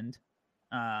mentioned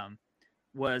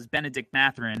was Benedict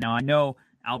Mathurin. Now, I know,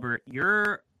 Albert,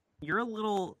 you're a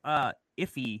little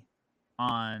iffy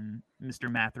on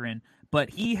Mr. Mathurin, but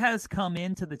he has come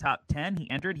into the top 10.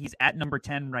 He's at number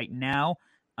 10 right now.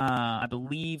 I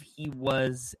believe he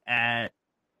was at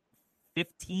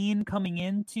 15 coming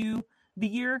into the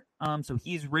year. So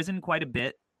he's risen quite a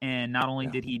bit. And not only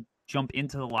did he jump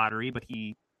into the lottery, but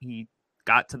he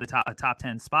got to the top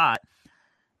 10 spot.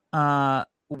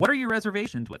 What are your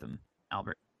reservations with him,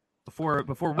 Albert? Before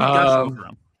we gush over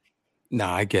him. No,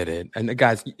 I get it. And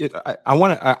guys, I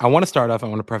want to start off. I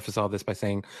want to preface all this by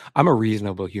saying I'm a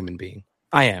reasonable human being.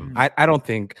 I am. I don't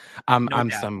think I'm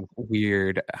some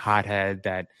weird hothead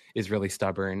that is really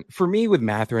stubborn. For me, with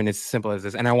Mathurin, it's as simple as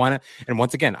this. And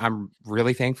once again, I'm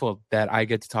really thankful that I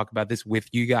get to talk about this with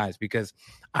you guys, because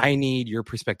I need your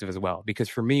perspective as well. Because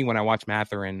for me, when I watch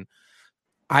Mathurin,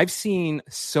 I've seen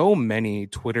so many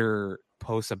Twitter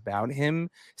posts about him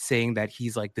saying that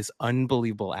he's like this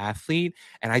unbelievable athlete,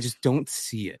 and I just don't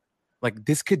see it. Like,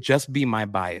 this could just be my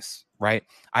bias, right?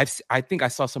 I think I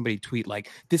saw somebody tweet like,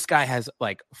 this guy has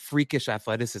like freakish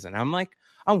athleticism. And I'm like,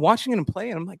 I'm watching him play,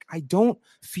 and I'm like, I don't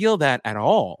feel that at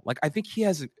all. Like, I think he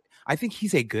has I think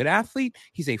he's a good athlete.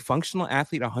 He's a functional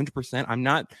athlete 100%.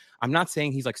 I'm not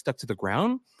saying he's like stuck to the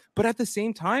ground, but at the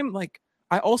same time, like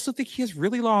I also think he has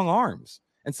really long arms.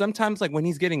 And sometimes like when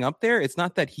he's getting up there, it's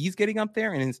not that he's getting up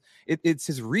there, and it's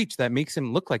his reach that makes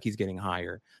him look like he's getting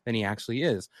higher than he actually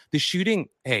is. The shooting,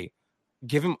 hey,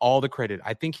 give him all the credit.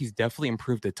 I think he's definitely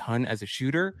improved a ton as a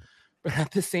shooter, but at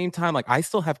the same time, like I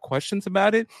still have questions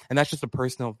about it, and that's just a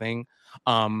personal thing.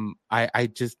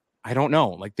 I don't know.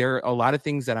 Like there are a lot of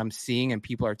things that I'm seeing and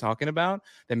people are talking about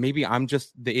that maybe I'm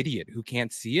just the idiot who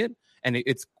can't see it. And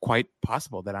it's quite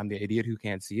possible that I'm the idiot who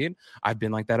can't see it. I've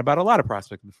been like that about a lot of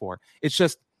prospects before. It's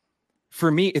just,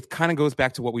 for me, it kind of goes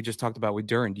back to what we just talked about with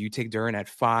Duren. Do you take Duren at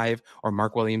 5 or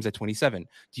Mark Williams at 27?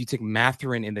 Do you take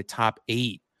Mathurin in the top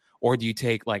 8? Or do you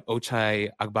take like Ochai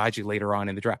Agbaji later on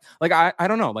in the draft? Like, I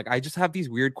don't know. Like, I just have these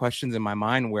weird questions in my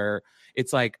mind where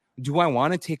it's like, do I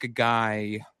want to take a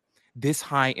guy this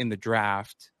high in the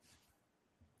draft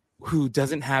who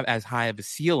doesn't have as high of a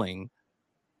ceiling?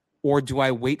 Or do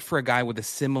I wait for a guy with a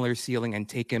similar ceiling and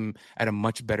take him at a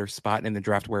much better spot in the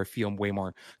draft where I feel way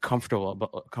more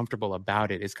comfortable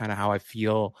about it? Is kind of how I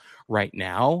feel right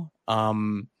now.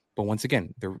 But once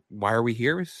again, why are we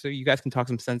here? So you guys can talk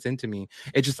some sense into me.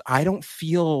 It just, I don't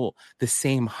feel the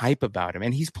same hype about him.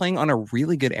 And he's playing on a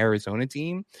really good Arizona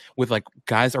team with like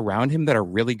guys around him that are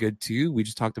really good too. We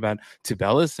just talked about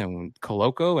Tubelis and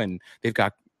Koloko, and they've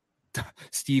got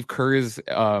Steve Kerr's,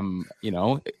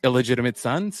 illegitimate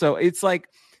son. So it's like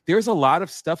there's a lot of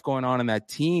stuff going on in that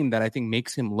team that I think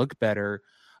makes him look better.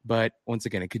 But once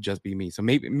again, it could just be me. So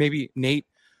maybe Nate,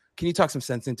 can you talk some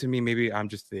sense into me? Maybe I'm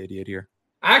just the idiot here.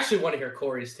 I actually want to hear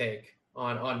Corey's take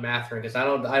on Mathurin, because I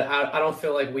don't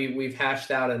feel like we've hashed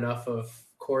out enough of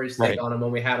Corey's take on him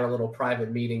when we had our little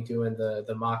private meeting doing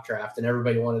the mock draft, and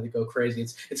everybody wanted to go crazy.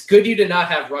 It's good you did not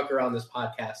have Rucker on this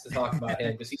podcast to talk about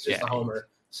him, because he's just a homer.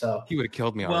 So he would have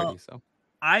killed me already. So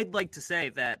I'd like to say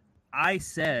that I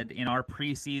said in our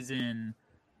preseason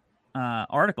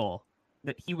article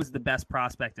that he was the best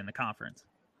prospect in the conference,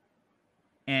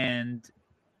 and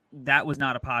that was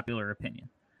not a popular opinion.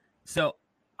 So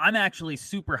I'm actually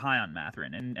super high on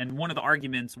Mathurin, and one of the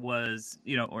arguments was,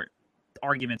 or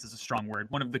arguments is a strong word,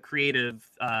 one of the creative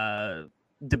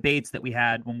debates that we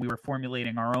had when we were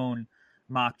formulating our own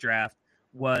mock draft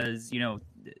was,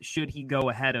 should he go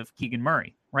ahead of Keegan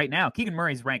Murray? Right now, Keegan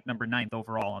Murray's ranked number 9th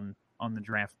overall on the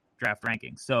draft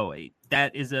rankings. So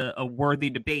that is a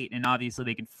worthy debate, and obviously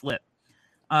they could flip.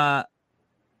 I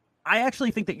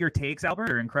actually think that your takes, Albert,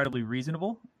 are incredibly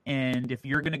reasonable. And if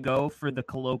you're going to go for the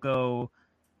Koloko,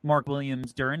 Mark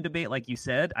Williams, Duren debate, like you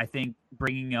said, I think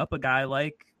bringing up a guy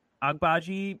like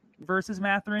Agbaji versus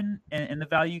Mathurin and the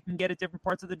value you can get at different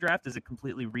parts of the draft is a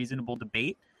completely reasonable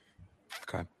debate.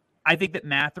 Okay. I think that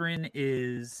Mathurin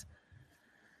is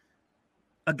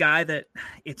a guy that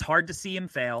it's hard to see him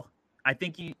fail. I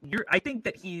think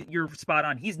you're spot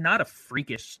on. He's not a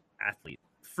freakish athlete.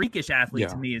 Freakish athlete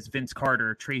to me is Vince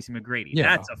Carter, Tracy McGrady.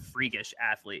 Yeah. That's a freakish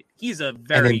athlete. He's a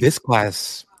very... And in this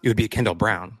class, it would be Kendall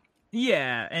Brown.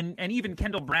 Yeah, and even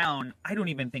Kendall Brown, I don't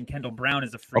even think Kendall Brown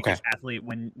is a freakish athlete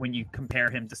when you compare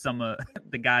him to some of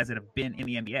the guys that have been in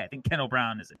the NBA. I think Kendall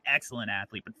Brown is an excellent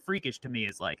athlete, but freakish to me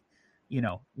is like,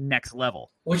 next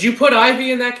level. Would you put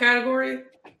Ivy in that category?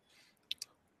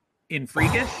 In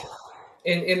freakish?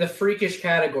 In the freakish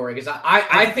category, because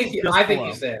I think he's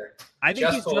there. I think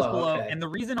he's just below. Okay. And the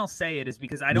reason I'll say it is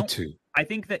because I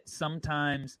think that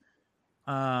sometimes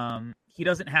he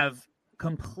doesn't have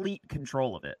complete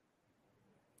control of it.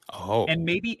 Oh. And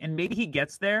maybe he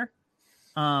gets there.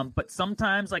 But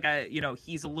sometimes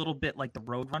he's a little bit like the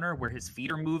Roadrunner, where his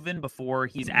feet are moving before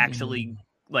he's actually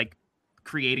like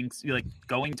creating, like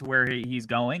going to where he's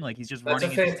going. Like he's just running.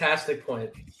 That's a fantastic point.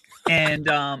 And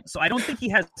so I don't think he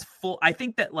has full. I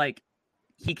think that like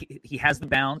he has the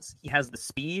bounce, he has the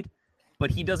speed,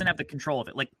 but he doesn't have the control of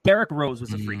it. Like Derrick Rose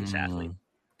was a freakish athlete.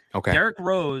 Okay. Derrick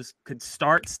Rose could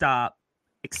start, stop,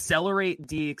 accelerate,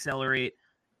 deaccelerate,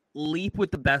 leap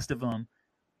with the best of them.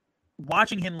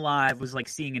 Watching him live was like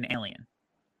seeing an alien.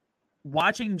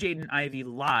 Watching Jaden Ivey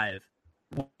live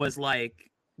was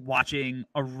like watching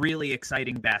a really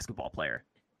exciting basketball player.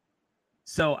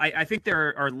 So I think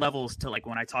there are levels to like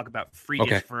when I talk about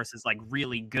freakish versus like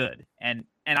really good. And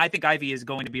I think Ivy is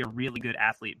going to be a really good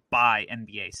athlete by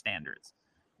NBA standards,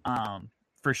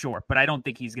 for sure. But I don't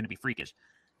think he's going to be freakish.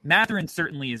 Mathurin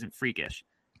certainly isn't freakish,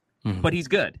 but he's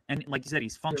good. And like you said,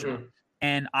 he's functional.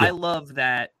 And I love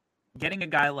that getting a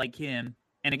guy like him.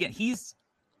 And again, he's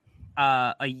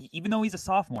even though he's a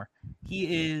sophomore,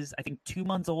 he is, I think, 2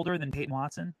 months older than Peyton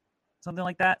Watson, something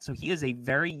like that. So he is a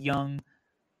very young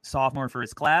sophomore for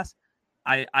his class.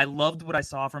 I loved what I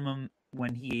saw from him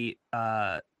when he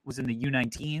was in the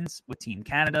U19s with Team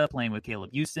Canada playing with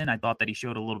Caleb Houston. I thought that he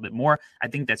showed a little bit more. I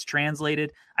think that's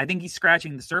translated. I think he's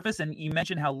scratching the surface. And you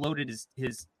mentioned how loaded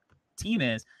his team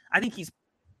is. I think he's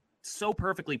so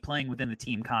perfectly playing within the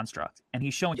team construct. And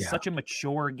he's showing such a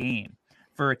mature game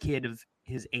for a kid of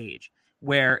his age,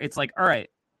 where it's like, all right,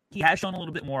 he has shown a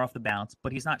little bit more off the bounce,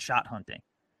 but he's not shot hunting.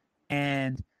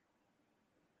 And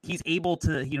he's able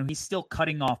to, he's still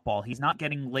cutting off ball. He's not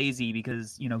getting lazy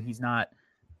because, he's not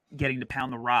getting to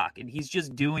pound the rock, and he's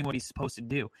just doing what he's supposed to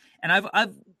do. And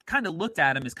I've kind of looked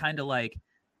at him as kind of like,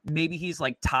 maybe he's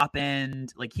like top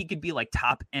end, like he could be like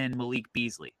top end Malik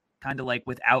Beasley, kind of like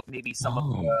without maybe some of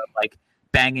the like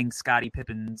banging Scottie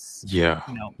Pippen's,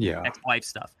 ex-wife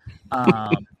stuff.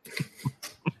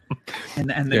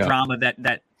 And the drama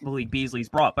that Malik Beasley's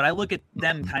brought. But I look at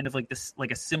them kind of like this,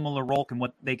 like a similar role in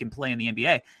what they can play in the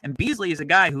NBA. And Beasley is a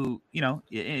guy who, he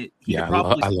could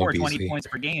probably score 20 points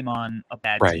per game on a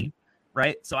bad team,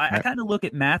 right? So I kind of look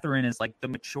at Mathurin as like the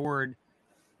matured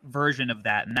version of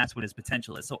that, and that's what his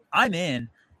potential is. So I'm in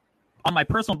on my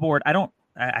personal board. I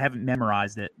haven't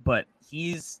memorized it, but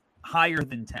he's higher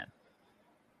than 10.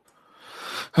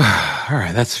 All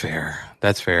right, that's fair.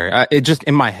 It just,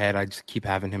 in my head, I just keep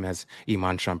having him as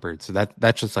Iman Shumpert. So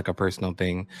that's just like a personal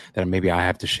thing that maybe I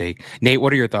have to shake. Nate,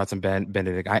 what are your thoughts on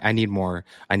Benedict? I need more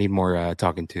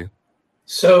talking to.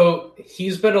 So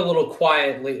he's been a little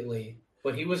quiet lately,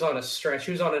 but he was on a stretch.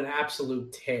 He was on an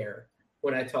absolute tear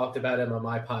when I talked about him on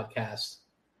my podcast.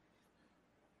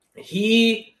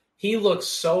 He looks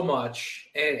so much,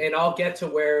 and I'll get to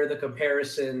where the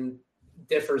comparison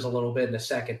differs a little bit in a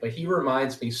second, but he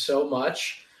reminds me so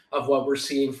much of what we're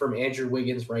seeing from Andrew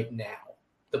Wiggins right now.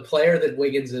 The player that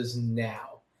Wiggins is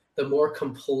now, the more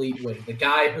complete wing, the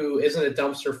guy who isn't a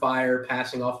dumpster fire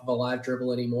passing off of a live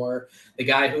dribble anymore, the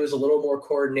guy who is a little more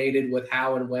coordinated with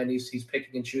how and when he's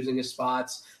picking and choosing his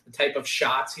spots, the type of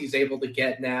shots he's able to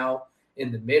get now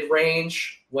in the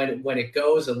mid-range. When it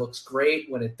goes, it looks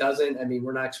great. When it doesn't, I mean,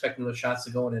 we're not expecting those shots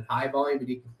to go in high volume, but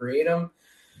he can create them.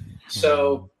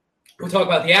 So we talk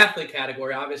about the athlete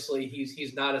category. Obviously,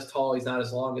 he's not as tall, he's not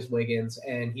as long as Wiggins,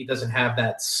 and he doesn't have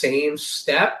that same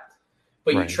step.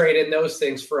 But you trade in those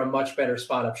things for a much better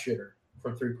spot-up shooter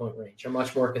from three-point range, a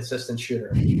much more consistent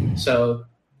shooter. So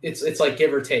it's like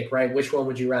give or take, right? Which one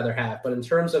would you rather have? But in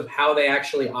terms of how they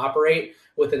actually operate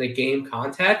within a game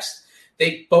context,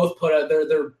 they both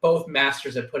they're both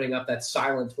masters at putting up that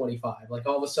silent 25. Like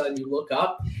all of a sudden you look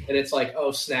up and it's like,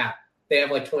 oh snap, they have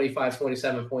like 25,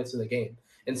 27 points in the game.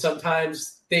 And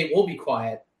sometimes they will be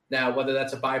quiet. Now, whether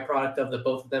that's a byproduct of the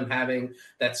both of them having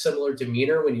that similar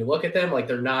demeanor when you look at them, like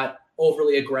they're not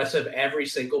overly aggressive every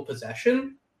single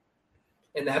possession,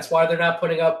 and that's why they're not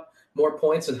putting up more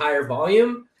points and higher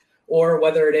volume, or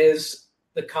whether it is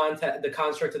the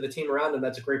construct of the team around them.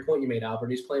 That's a great point you made, Albert.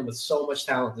 He's playing with so much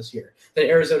talent this year. The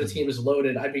Arizona team is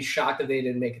loaded. I'd be shocked if they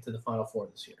didn't make it to the Final Four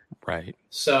this year. Right.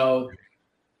 So,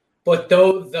 but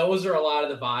those are a lot of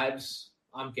the vibes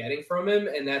I'm getting from him,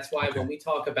 and that's why when we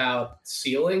talk about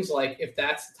ceilings, like if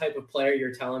that's the type of player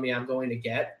you're telling me I'm going to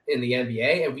get in the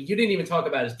NBA, and you didn't even talk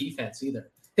about his defense either.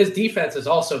 His defense has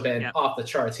also been off the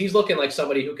charts. He's looking like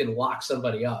somebody who can lock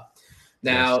somebody up.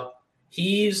 Now,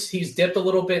 he's dipped a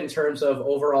little bit in terms of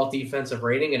overall defensive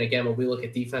rating, and again, when we look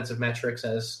at defensive metrics,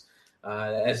 as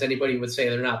anybody would say,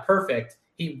 they're not perfect.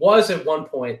 He was at one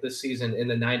point this season in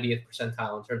the 90th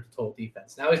percentile in terms of total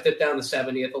defense. Now he's dipped down to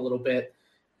 70th a little bit.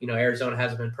 You know, Arizona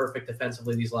hasn't been perfect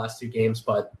defensively these last two games,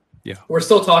 but we're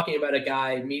still talking about a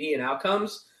guy, median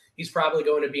outcomes. He's probably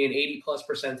going to be an 80-plus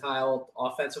percentile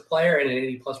offensive player and an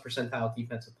 80-plus percentile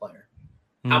defensive player.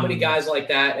 How many guys like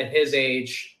that at his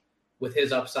age with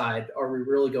his upside are we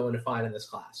really going to find in this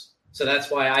class? So that's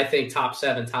why I think top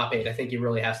 7, top 8, I think he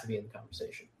really has to be in the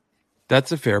conversation.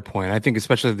 That's a fair point. I think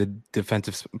especially the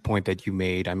defensive point that you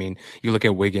made. I mean, you look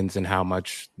at Wiggins and how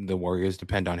much the Warriors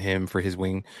depend on him for his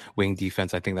wing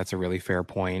defense. I think that's a really fair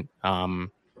point. All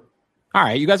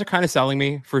right, you guys are kind of selling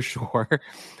me for sure.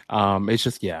 It's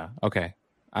just okay.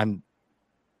 I'm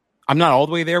not all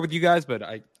the way there with you guys, but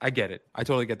I get it. I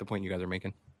totally get the point you guys are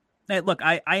making. Hey, look,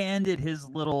 I ended his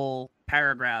little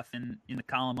paragraph in the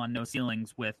column on No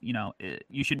Ceilings with,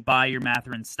 you should buy your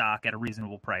Mathurin stock at a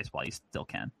reasonable price while you still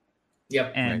can.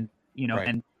 Yep. And,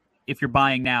 and if you're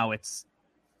buying now, it's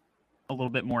a little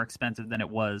bit more expensive than it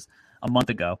was a month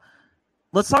ago.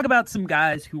 Let's talk about some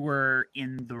guys who were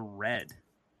in the red,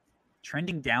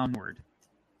 trending downward.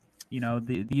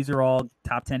 These are all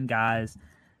top 10 guys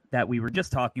that we were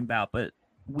just talking about, but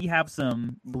we have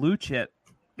some blue chip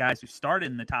guys who started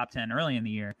in the top 10 early in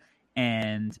the year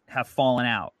and have fallen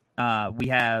out. We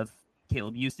have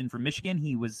Caleb Houston from Michigan.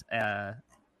 He was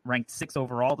ranked 6th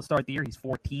overall to start the year. He's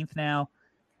 14th now.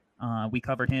 We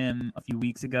covered him a few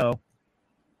weeks ago.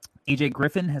 AJ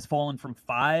Griffin has fallen from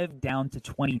 5 down to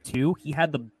 22. He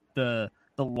had the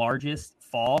largest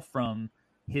fall from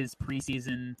his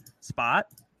preseason spot.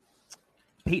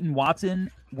 Peyton Watson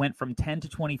went from 10 to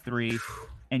 23,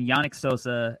 and Yannick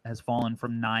Sosa has fallen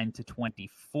from 9 to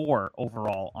 24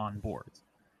 overall on boards.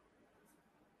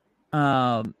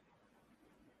 One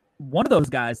of those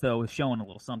guys, though, is showing a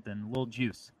little something, a little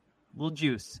juice.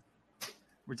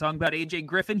 We're talking about AJ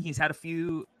Griffin. He's had a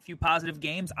few positive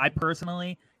games. I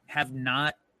personally have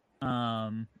not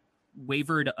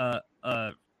wavered I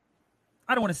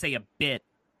don't want to say a bit,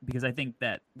 because I think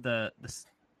that the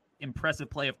impressive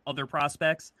play of other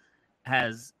prospects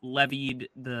has levied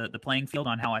the playing field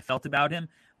on how I felt about him.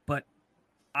 But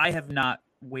I have not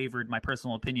wavered my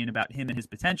personal opinion about him and his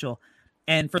potential.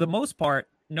 And for the most part,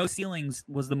 No Ceilings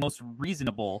was the most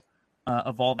reasonable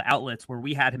of all the outlets, where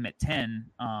we had him at 10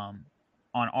 on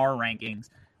our rankings.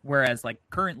 Whereas like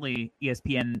currently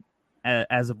ESPN,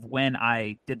 as of when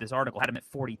I did this article, had him at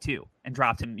 42 and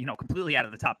dropped him, completely out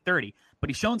of the top 30. But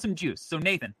he's shown some juice. So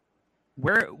Nathan,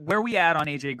 where we at on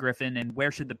AJ Griffin, and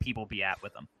where should the people be at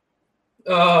with him?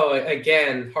 Oh,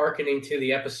 again, hearkening to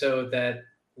the episode that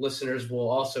listeners will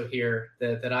also hear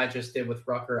that I just did with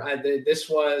Rucker. This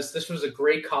was a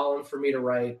great column for me to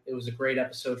write. It was a great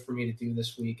episode for me to do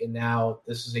this week, and now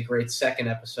this is a great second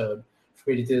episode for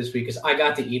me to do this week, because I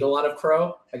got to eat a lot of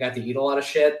crow. I got to eat a lot of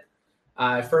shit.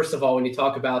 First of all, when you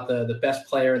talk about the best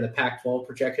player in the Pac-12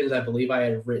 projections, I believe I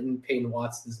had written Peyton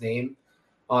Watson's name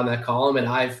on that column, and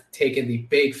I've taken the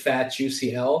big, fat,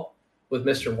 juicy L with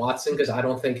Mr. Watson, because I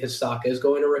don't think his stock is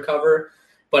going to recover.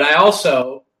 But I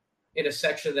also, in a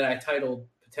section that I titled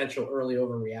Potential Early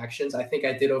Overreactions, I think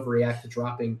I did overreact to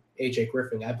dropping AJ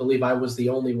Griffin. I believe I was the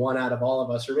only one out of all of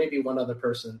us, or maybe one other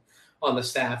person on the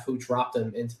staff, who dropped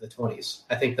him into the 20s.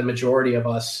 I think the majority of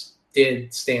us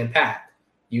did stand pat.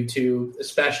 You two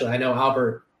especially. I know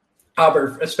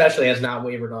Albert especially has not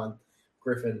wavered on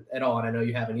Griffin at all, and I know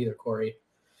you haven't either, Corey.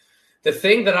 The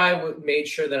thing that I made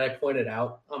sure that I pointed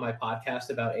out on my podcast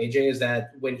about AJ is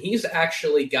that when he's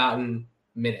actually gotten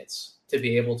minutes to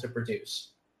be able to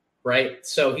produce, right?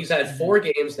 So he's had 4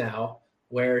 games now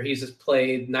where he's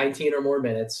played 19 or more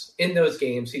minutes. In those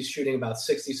games, he's shooting about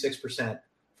 66%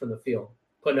 from the field,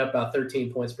 putting up about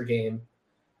 13 points per game,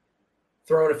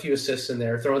 throwing a few assists in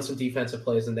there, throwing some defensive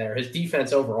plays in there. His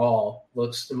defense overall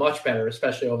looks much better,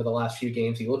 especially over the last few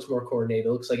games. He looks more coordinated.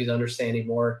 It looks like he's understanding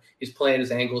more. He's playing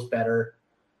his angles better.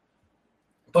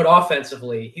 But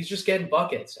offensively, he's just getting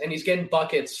buckets, and he's getting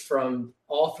buckets from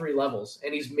all 3 levels,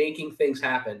 and he's making things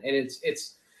happen. And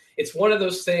it's one of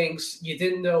those things you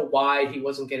didn't know why he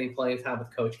wasn't getting playing time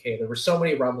with Coach K. There were so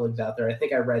many rumblings out there. I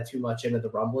think I read too much into the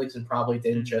rumblings and probably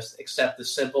didn't just accept the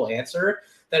simple answer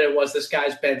that it was this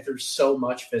guy's been through so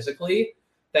much physically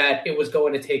that it was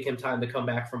going to take him time to come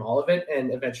back from all of it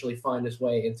and eventually find his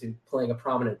way into playing a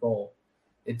prominent role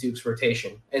in Duke's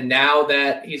rotation. And now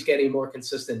that he's getting more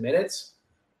consistent minutes,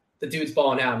 the dude's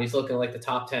balling out, and he's looking like the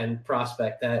top 10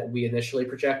 prospect that we initially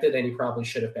projected, and he probably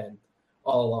should have been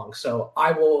all along. So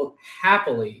I will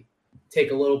happily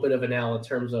take a little bit of an L in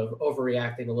terms of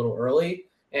overreacting a little early,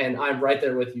 and I'm right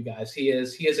there with you guys. He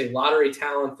is a lottery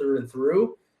talent through and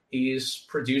through. He's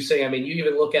producing. I mean, you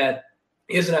even look at,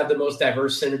 he doesn't have the most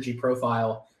diverse synergy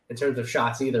profile in terms of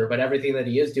shots either, but everything that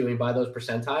he is doing by those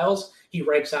percentiles, he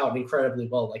ranks out incredibly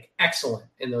well, like excellent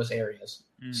in those areas.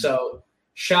 So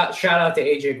shout out to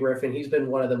AJ Griffin. He's been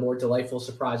one of the more delightful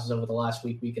surprises over the last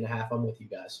week and a half. I'm with you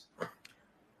guys.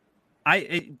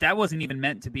 That wasn't even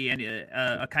meant to be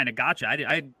a kind of gotcha.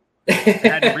 I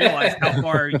hadn't realized how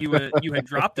far you had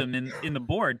dropped him in the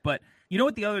board. But you know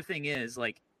what the other thing is,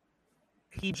 like,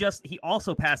 he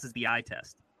also passes the eye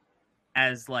test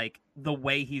as like the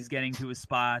way he's getting to his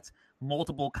spots,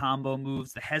 multiple combo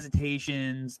moves, the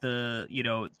hesitations,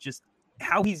 just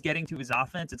how he's getting to his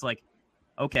offense. It's like,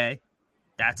 okay,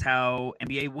 that's how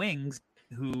NBA wings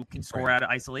who can score out of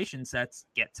isolation sets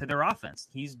get to their offense.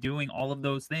 He's doing all of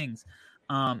those things.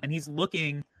 And he's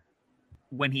looking,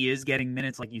 when he is getting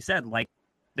minutes, like you said, like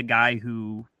the guy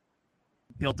who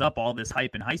built up all this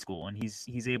hype in high school, and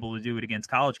he's able to do it against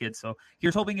college kids. So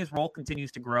here's hoping his role continues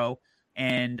to grow.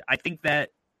 And I think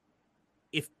that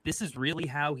if this is really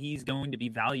how he's going to be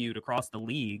valued across the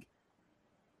league,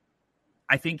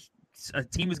 I think a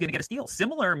team is going to get a steal.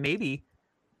 Similar maybe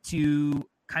to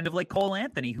kind of like Cole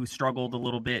Anthony, who struggled a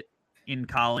little bit in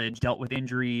college, dealt with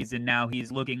injuries, and now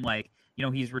he's looking like,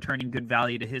 he's returning good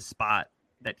value to his spot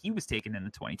that he was taken in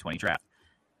the 2020 draft.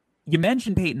 You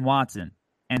mentioned Peyton Watson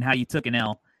and how you took an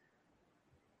L.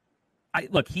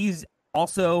 He's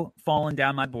Also fallen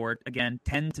down my board, again,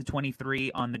 10 to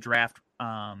 23 on the draft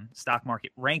stock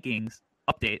market rankings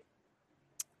update.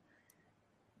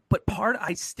 But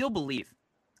I still believe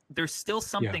there's still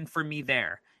something for me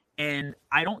there. And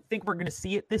I don't think we're going to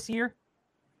see it this year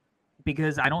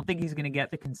because I don't think he's going to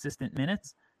get the consistent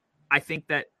minutes. I think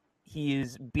that he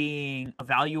is being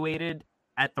evaluated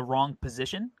at the wrong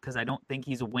position because I don't think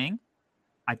he's a wing.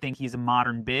 I think he's a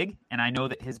modern big, and I know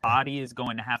that his body is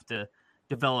going to have to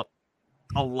develop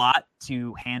a lot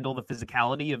to handle the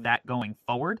physicality of that going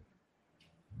forward.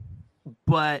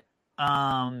 But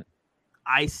I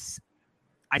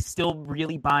still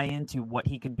really buy into what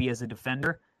he could be as a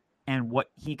defender and what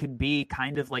he could be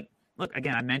kind of like. Look,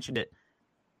 again, I mentioned it.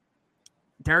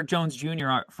 Derek Jones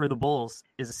Jr. for the Bulls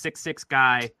is a 6'6"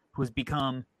 guy who has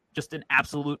become just an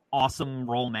absolute awesome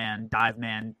roll man, dive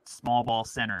man, small ball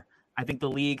center. I think the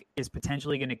league is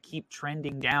potentially going to keep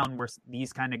trending down where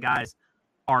these kind of guys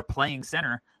are playing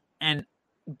center. And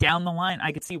down the line,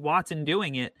 I could see Watson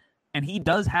doing it, and he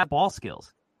does have ball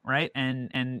skills, right?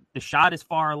 And the shot is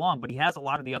far along, but he has a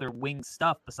lot of the other wing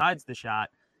stuff besides the shot.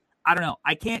 I don't know.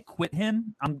 I can't quit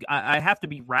him. I have to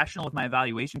be rational with my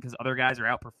evaluation because other guys are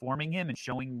outperforming him and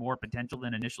showing more potential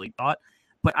than initially thought.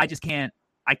 But I just can't.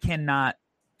 I cannot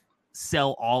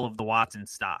sell all of the Watson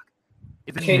stock.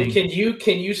 If anything,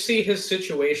 Can you see his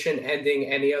situation ending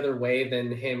any other way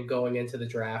than him going into the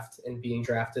draft and being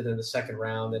drafted in the second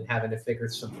round and having to figure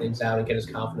some things out and get his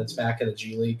confidence back in the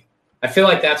G League? I feel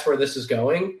like that's where this is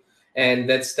going, and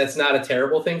that's not a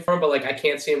terrible thing for him. But like, I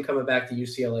can't see him coming back to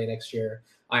UCLA next year.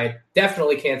 I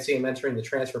definitely can't see him entering the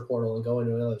transfer portal and going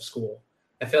to another school.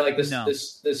 I feel like this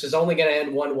is only going to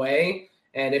end one way,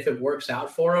 and if it works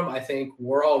out for him, I think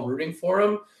we're all rooting for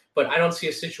him. But I don't see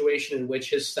a situation in which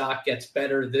his stock gets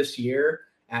better this year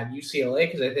at UCLA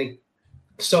because I think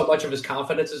so much of his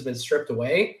confidence has been stripped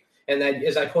away. And that,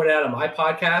 as I pointed out on my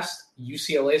podcast,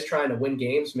 UCLA is trying to win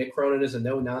games. Mick Cronin is a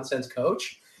no-nonsense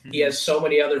coach. Mm-hmm. He has so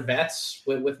many other vets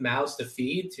with mouths to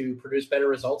feed to produce better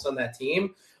results on that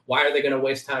team. Why are they going to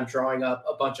waste time drawing up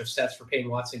a bunch of sets for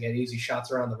Peyton Watson to get easy shots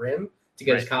around the rim to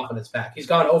get his confidence back? He's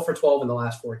gone 0 for 12 in the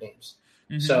last 4 games.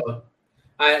 Mm-hmm. So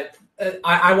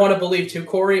I want to believe too,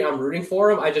 Corey. I'm rooting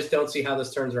for him. I just don't see how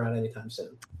this turns around anytime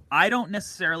soon. I don't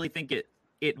necessarily think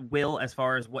it will as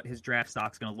far as what his draft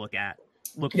stock's going to look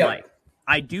like.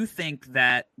 I do think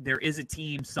that there is a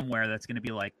team somewhere that's going to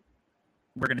be like,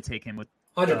 we're going to take him with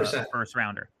 100% first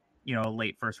rounder, a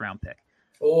late first round pick.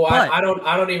 Oh, I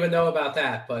don't even know about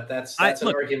that, but that's an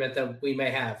argument that we may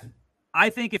have. I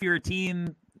think if you're a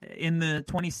team in the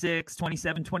 26,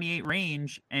 27, 28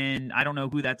 range, and I don't know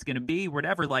who that's going to be,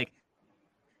 whatever, like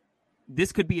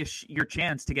this could be your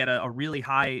chance to get a really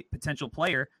high potential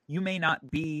player. You may not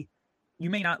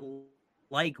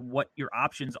like what your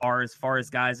options are as far as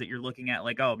guys that you're looking at,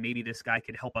 like, oh, maybe this guy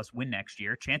could help us win next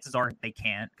year. Chances are they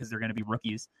can't because they're going to be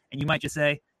rookies. And you might just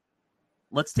say,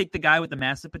 let's take the guy with the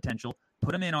massive potential,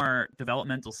 put him in our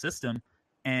developmental system,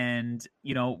 and,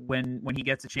 when he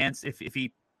gets a chance, if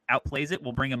he outplays it,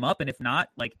 we'll bring him up. And if not,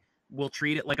 like, we'll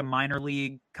treat it like a minor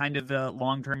league kind of a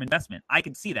long-term investment. I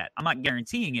can see that. I'm not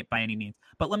guaranteeing it by any means.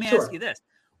 But let me ask you this.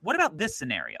 What about this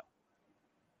scenario?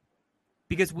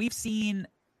 Because we've seen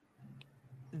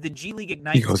the G League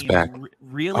Ignite team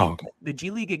the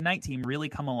G League Ignite team really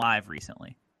come alive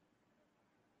recently.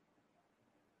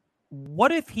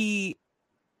 What if he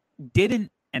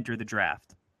didn't enter the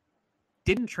draft,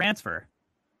 didn't transfer,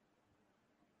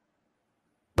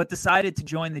 but decided to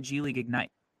join the G League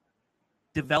Ignite,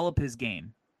 develop his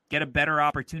game, get a better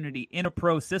opportunity in a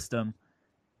pro system,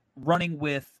 running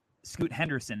with Scoot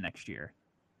Henderson next year,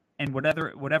 and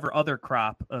whatever other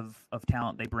crop of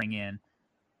talent they bring in.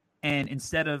 And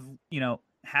instead of,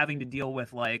 having to deal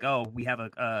with like, oh, we have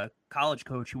a college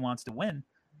coach who wants to win,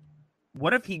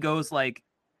 what if he goes like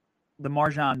the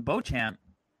Marjan Beauchamp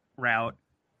route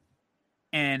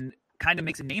and kind of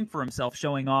makes a name for himself,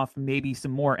 showing off maybe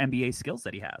some more NBA skills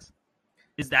that he has?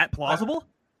 Is that plausible?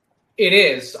 It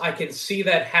is. I can see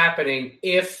that happening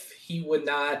if he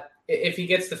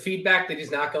gets the feedback that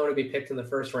he's not going to be picked in the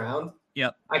first round.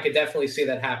 Yep. I could definitely see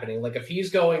that happening. Like if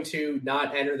he's going to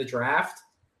not enter the draft,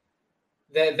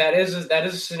 that is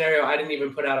a scenario I didn't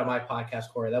even put out on my podcast,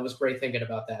 Corey. That was great thinking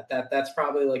about that. That's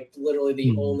probably like literally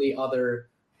the only other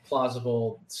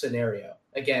plausible scenario.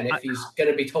 Again, if he's going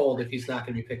to be told if he's not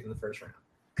going to be picked in the first round.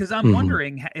 Because I'm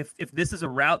wondering if this is a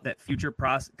route that future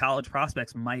college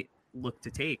prospects might look to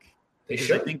take. They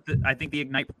should. I think the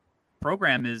Ignite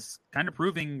program is kind of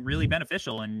proving really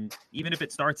beneficial, and even if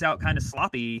it starts out kind of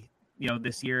sloppy,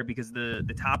 this year because the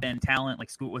top end talent like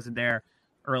Scoot wasn't there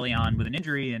early on with an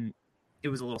injury and it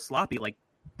was a little sloppy. Like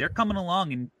they're coming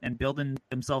along and building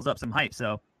themselves up some hype.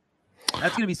 So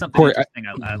that's going to be something Corey, interesting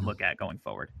I look at going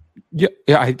forward. Yeah,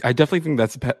 I definitely think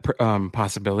that's a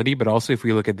possibility. But also, if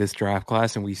we look at this draft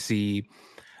class and we see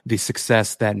the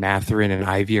success that Matherin and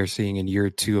Ivy are seeing in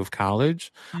year 2 of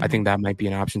college, I think that might be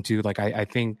an option too. Like, I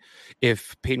think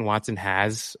if Peyton Watson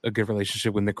has a good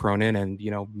relationship with Mick Cronin, and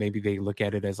maybe they look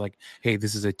at it as like, hey,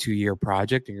 this is a 2-year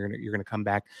project, and you're gonna come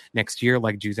back next year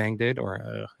like Juzang did,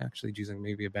 or actually Juzang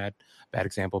may be a bad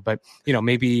example, but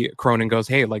maybe Cronin goes,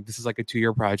 hey, like this is like a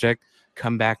 2-year project,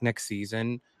 come back next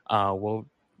season,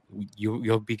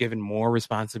 you'll be given more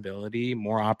responsibility,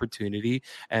 more opportunity,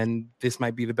 and this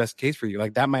might be the best case for you.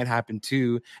 Like that might happen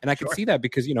too, and I can see that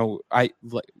because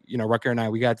Rucker and I,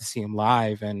 we got to see him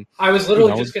live, and I was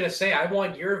literally just gonna say I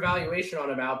want your evaluation on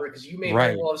him, Albert, because you may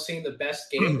very well have seen the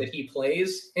best game that he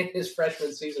plays in his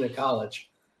freshman season of college.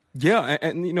 Yeah,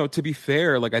 and to be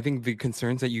fair, like I think the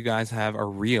concerns that you guys have are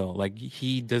real. Like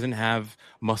he doesn't have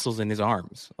muscles in his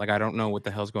arms. Like I don't know what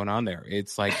the hell's going on there.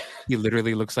 It's like he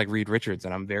literally looks like Reed Richards,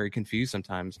 and I'm very confused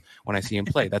sometimes when I see him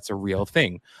play. That's a real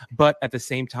thing. But at the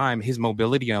same time, his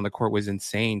mobility on the court was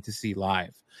insane to see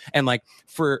live. And like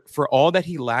for all that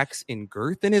he lacks in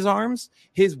girth in his arms,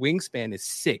 his wingspan is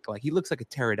sick. Like he looks like a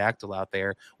pterodactyl out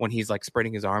there when he's like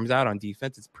spreading his arms out on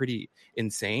defense. It's pretty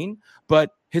insane.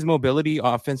 But his mobility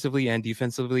offensively and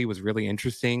defensively was really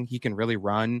interesting. He can really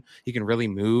run. He can really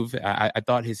move. I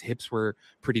thought his hips were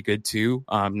pretty good too.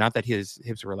 Not that his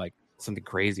hips were like something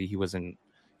crazy. He wasn't,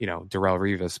 Darrell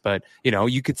Rivas, but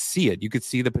you could see it. You could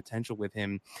see the potential with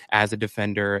him as a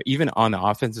defender. Even on the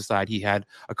offensive side, he had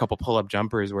a couple pull-up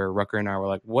jumpers where Rucker and I were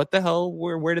like, what the hell?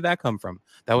 Where did that come from?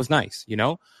 That was nice,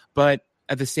 But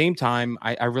at the same time,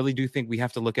 I really do think we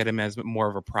have to look at him as more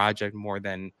of a project more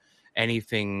than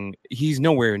anything. He's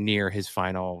nowhere near his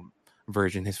final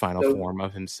version, his final form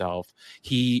of himself.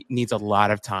 He needs a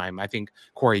lot of time. I think,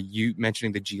 Corey, you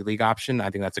mentioning the G League option, I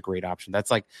think that's a great option.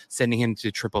 That's like sending him to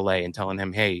AAA and telling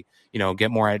him, hey, get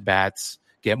more at bats,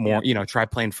 get more, try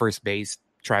playing first base,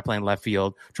 try playing left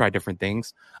field, try different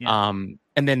things. And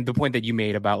then the point that you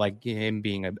made about like him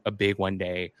being a big one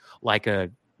day, like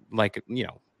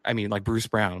Bruce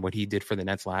Brown, what he did for the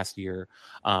Nets last year.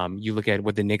 You look at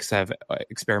what the Knicks have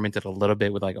experimented a little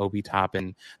bit with, like Obi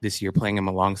Toppin this year, playing him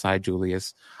alongside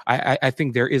Julius. I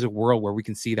think there is a world where we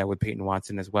can see that with Peyton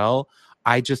Watson as well.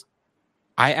 I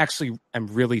actually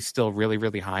am still really,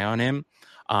 really high on him.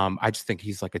 I just think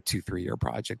he's like a 2-3 year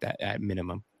project at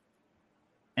minimum.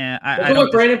 And look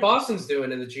what Brandon Boston's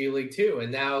doing in the G League too,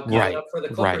 and now going up for the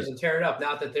Clippers and tearing up.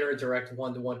 Not that they're a direct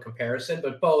 1-to-1 comparison,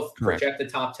 but both projected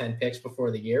top 10 picks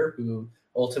before the year who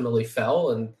ultimately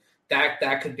fell, and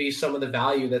that could be some of the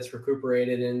value that's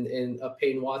recuperated in a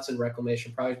Peyton Watson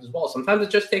reclamation project as well. Sometimes it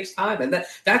just takes time, and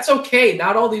that's okay.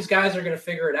 Not all these guys are going to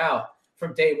figure it out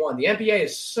from day one. The NBA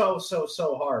is so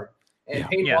hard, and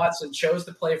Peyton Watson chose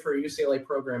to play for a UCLA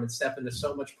program and step into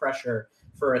so much pressure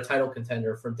for a title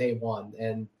contender from day one,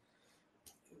 and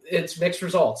it's mixed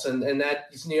results, and that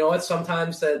what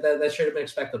sometimes that should have been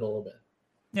expected a little bit.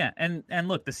 Yeah, and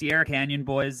look, the Sierra Canyon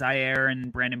boys, Zaire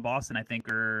and Brandon Boston, I think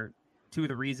are two of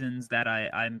the reasons that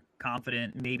I'm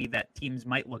confident maybe that teams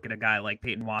might look at a guy like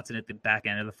Peyton Watson at the back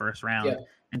end of the first round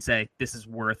and say this is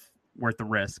worth the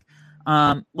risk.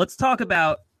 Let's talk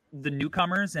about the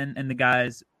newcomers and the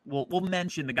guys. We'll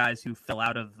mention the guys who fell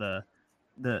out of the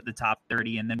top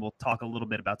 30, and then we'll talk a little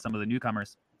bit about some of the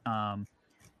newcomers.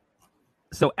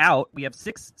 So out, we have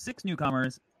six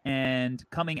newcomers, and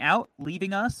coming out,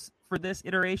 leaving us for this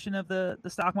iteration of the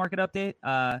stock market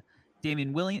update,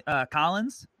 Damian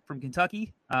Collins from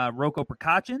Kentucky, Roko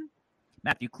Prokachin,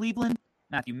 Matthew Cleveland,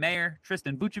 Matthew Mayer,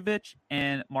 Tristan Vucevic,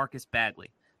 and Marcus Bagley.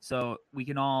 So we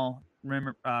can all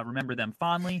remember them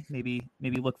fondly, maybe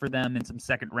look for them in some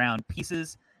second round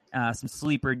pieces, some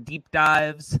sleeper deep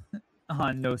dives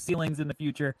on no ceilings in the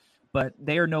future, but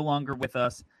they are no longer with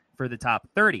us for the top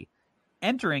 30.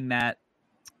 Entering that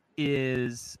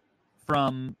is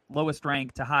from lowest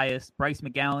rank to highest: Bryce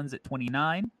McGowan's at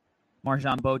 29,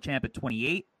 Marjan Beauchamp at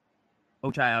 28,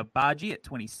 Ochai Agbaji at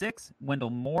 26, Wendell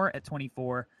Moore at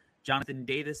 24, Jonathan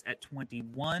Davis at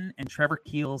 21, and Trevor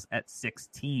Keels at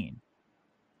 16.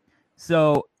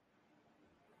 So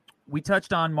we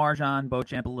touched on Marjan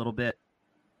Beauchamp a little bit.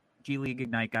 G League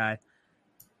Ignite guy.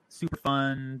 Super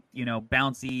fun,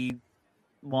 bouncy,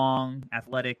 long,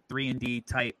 athletic, 3-and-D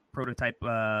type prototype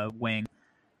wing.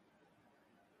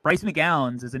 Bryce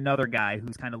McGowan's is another guy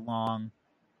who's kind of long,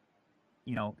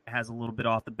 has a little bit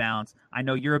off the bounce. I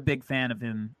know you're a big fan of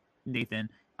him, Nathan.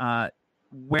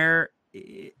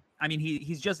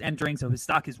 He's just entering, so his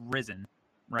stock has risen,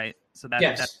 right? So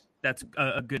that's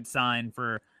a good sign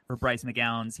for Bryce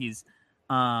McGowan's. He's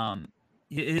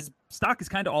his stock is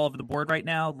kind of all over the board right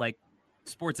now. Like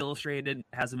Sports Illustrated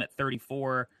has him at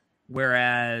 34,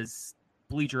 whereas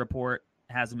Bleacher Report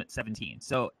has him at 17.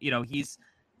 So,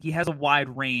 he has a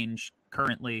wide range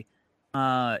currently.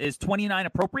 Is 29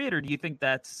 appropriate, or do you think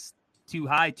that's too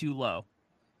high, too low?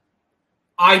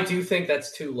 I do think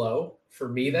that's too low. For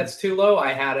me, that's too low.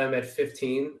 I had him at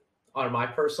 15 on my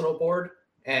personal board,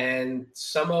 and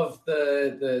some of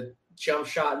the jump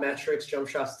shot metrics, jump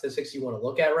shot statistics you want to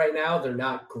look at right now, they're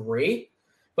not great.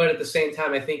 But at the same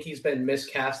time, I think he's been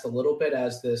miscast a little bit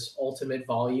as this ultimate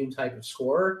volume type of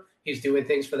scorer. He's doing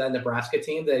things for that Nebraska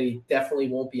team that he definitely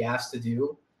won't be asked to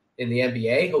do in the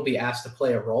NBA. He'll be asked to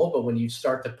play a role, but when you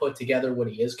start to put together what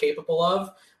he is capable of,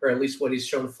 or at least what he's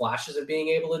shown flashes of being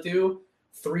able to do,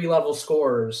 3-level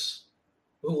scorers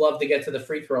who love to get to the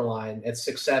free throw line at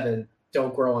 6'7"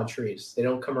 don't grow on trees. They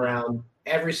don't come around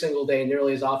every single day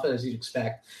nearly as often as you'd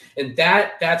expect. And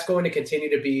that's going to continue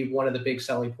to be one of the big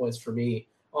selling points for me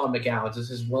on McGowan's, is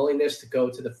his willingness to go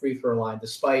to the free throw line,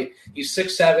 despite he's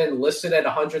 6'7", listed at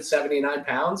 179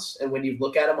 pounds. And when you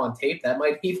look at him on tape, that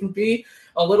might even be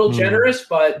a little generous.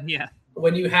 But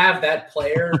when you have that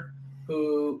player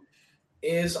who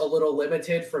is a little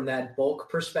limited from that bulk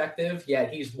perspective,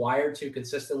 yet he's wired to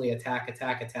consistently attack,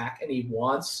 and he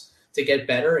wants to get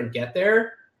better and get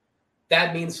there,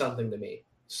 that means something to me.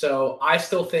 So I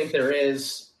still think there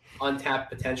is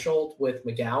untapped potential with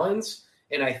McGowan's.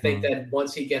 And I think that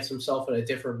once he gets himself in a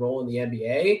different role in the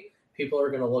NBA, people are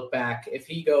going to look back. If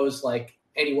he goes like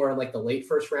anywhere in like the late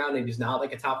first round and he's not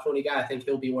like a top 20 guy, I think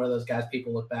he'll be one of those guys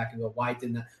people look back and go, why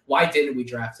didn't we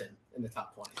draft him in the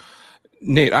top 20?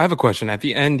 Nate, I have a question. At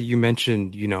the end, you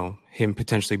mentioned, him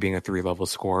potentially being a 3-level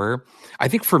scorer. I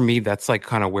think for me, that's like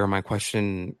kind of where my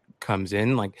question comes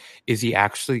in. Like, is he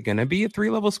actually going to be a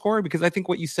 3-level scorer? Because I think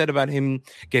what you said about him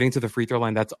getting to the free throw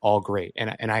line, that's all great.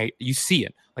 And you see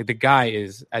it. Like, the guy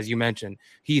is, as you mentioned,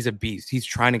 he's a beast. He's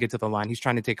trying to get to the line. He's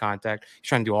trying to take contact. He's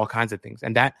trying to do all kinds of things.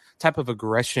 And that type of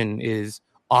aggression is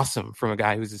awesome from a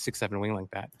guy who's a 6'7" wing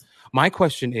like that. My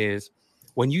question is,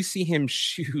 when you see him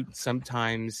shoot,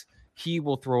 sometimes he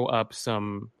will throw up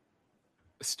some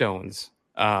stones,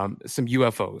 some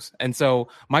UFOs. And so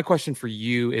my question for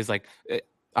you is, like,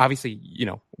 obviously,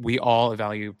 we all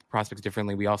evaluate prospects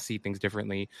differently. We all see things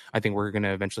differently. I think we're going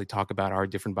to eventually talk about our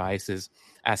different biases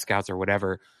as scouts or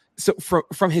whatever. So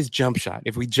from his jump shot,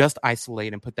 if we just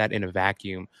isolate and put that in a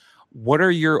vacuum, what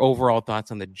are your overall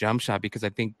thoughts on the jump shot? Because I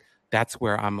think that's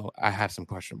where I have some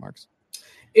question marks.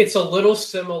 It's a little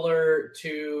similar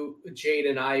to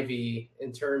Jaden Ivey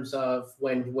in terms of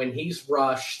when he's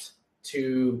rushed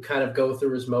to kind of go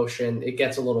through his motion, it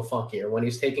gets a little funkier. When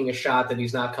he's taking a shot that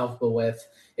he's not comfortable with,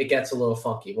 it gets a little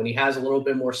funky. When he has a little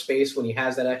bit more space, when he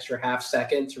has that extra half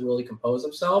second to really compose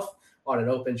himself on an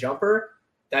open jumper,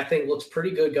 that thing looks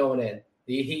pretty good going in.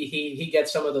 He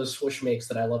gets some of those swoosh makes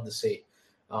that I love to see.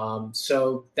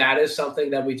 So that is something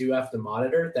that we do have to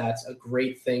monitor. That's a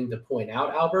great thing to point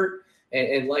out, Albert.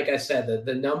 And like I said,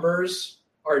 the numbers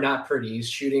are not pretty. He's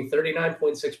shooting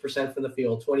 39.6% from the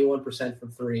field, 21%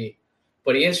 from three,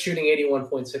 but he is shooting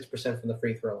 81.6% from the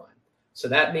free throw line. So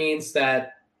that means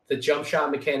that the jump shot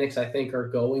mechanics, I think, are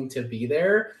going to be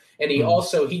there. And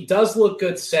he does look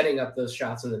good setting up those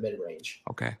shots in the mid-range.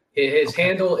 Okay. His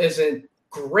handle isn't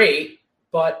great,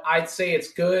 but I'd say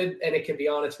it's good, and it can be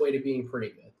on its way to being pretty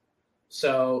good.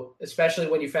 So especially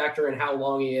when you factor in how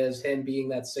long he is, him being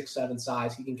that 6'7"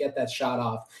 size, he can get that shot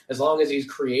off. As long as he's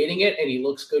creating it and he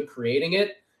looks good creating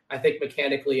it, I think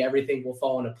mechanically everything will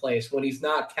fall into place when he's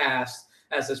not cast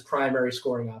as his primary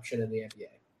scoring option in the NBA.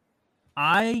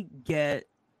 I get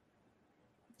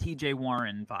TJ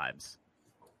Warren vibes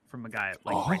from a guy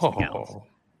like Bryce McGowan.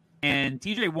 And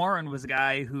TJ Warren was a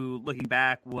guy who, looking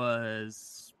back,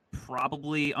 was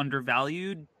probably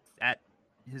undervalued at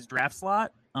his draft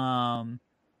slot.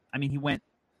 He went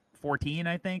 14,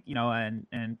 I think,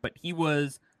 but he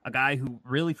was a guy who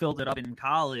really filled it up in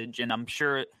college. And I'm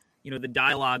sure, the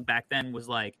dialogue back then was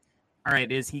like, all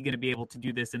right, is he going to be able to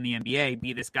do this in the NBA,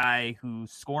 be this guy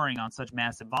who's scoring on such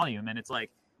massive volume? And it's like,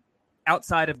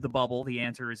 outside of the bubble, the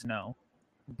answer is no.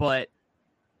 But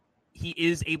he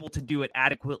is able to do it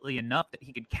adequately enough that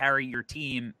he could carry your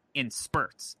team in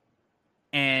spurts.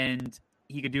 And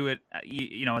he could do it,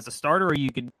 as a starter, or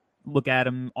you could look at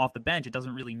him off the bench. It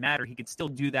doesn't really matter. He could still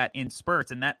do that in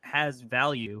spurts, and that has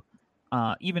value.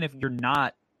 Even if you're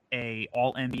not a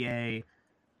all-NBA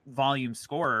volume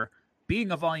scorer,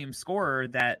 being a volume scorer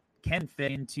that can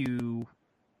fit into,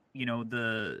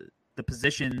 the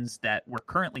positions that we're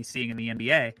currently seeing in the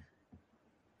NBA,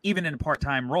 even in a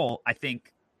part-time role, I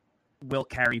think will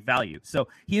carry value. So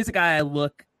he is a guy I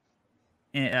look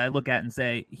at and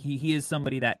say he is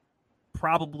somebody that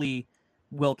probably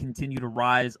will continue to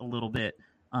rise a little bit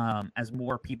as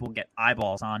more people get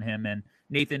eyeballs on him. And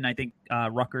Nathan, I think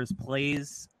Rutgers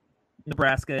plays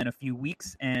Nebraska in a few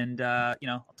weeks, and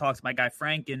I'll talk to my guy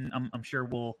Frank, and I'm sure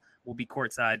we'll be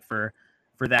courtside for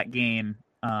that game,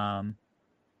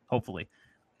 hopefully.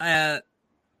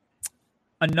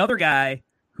 Another guy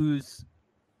who's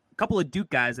a couple of Duke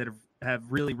guys that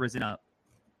have really risen up.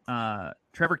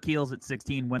 Trevor Keels at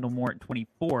 16, Wendell Moore at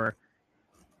 24.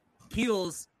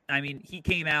 Keels, I mean, he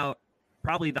came out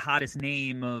probably the hottest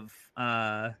name of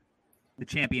the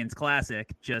Champions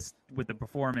Classic, just with the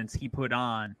performance he put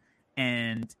on,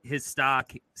 and his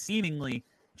stock seemingly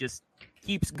just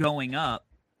keeps going up.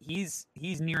 He's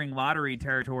nearing lottery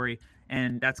territory,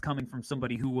 and that's coming from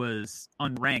somebody who was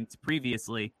unranked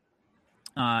previously.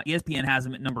 ESPN has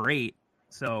him at number 8,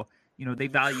 so they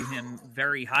value him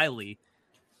very highly.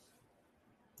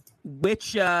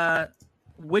 Which of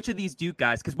these Duke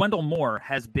guys? Because Wendell Moore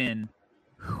has been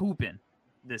hooping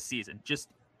this season.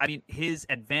 His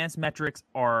advanced metrics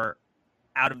are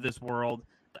out of this world.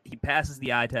 He passes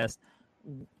the eye test.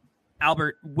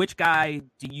 Albert, which guy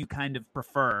do you kind of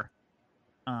prefer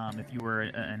if you were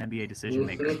an NBA decision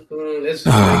maker? This is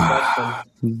a great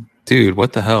question. Dude,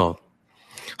 what the hell?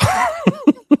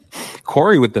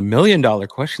 Corey with the $1 million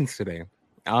questions today.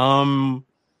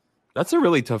 That's a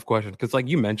really tough question because, like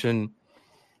you mentioned,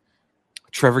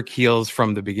 Trevor Keels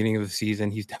from the beginning of the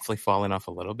season, he's definitely fallen off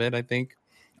a little bit. I think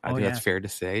that's fair to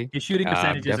say. His shooting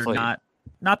percentages are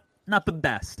not the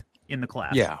best in the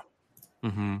class. Yeah,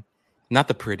 not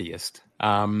the prettiest.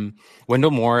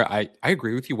 Wendell Moore, I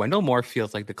agree with you. Wendell Moore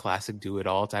feels like the classic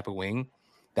do-it-all type of wing.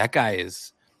 That guy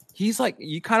he's like,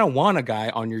 you kind of want a guy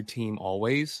on your team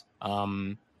always.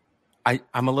 I'm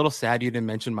a little sad you didn't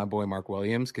mention my boy Mark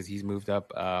Williams because he's moved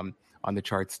up on the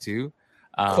charts too.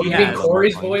 You mean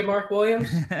Corey's boy, Mark Williams?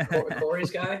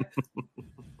 Corey's guy?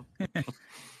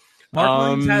 Mark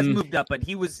Williams has moved up, but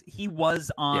he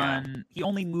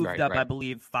only moved up, I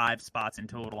believe, 5 spots in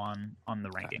total on the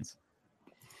rankings.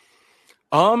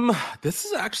 This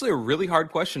is actually a really hard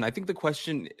question. I think the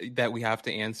question that we have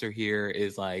to answer here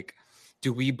is like,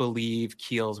 do we believe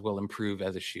Keels will improve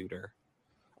as a shooter?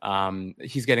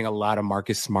 He's getting a lot of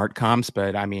Marcus Smart comps,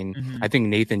 but I mean, I think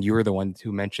Nathan, you were the one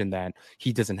who mentioned that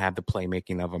he doesn't have the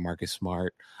playmaking of a Marcus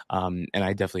Smart. And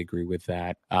I definitely agree with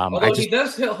that.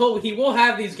 Although he will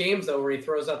have these games though, where he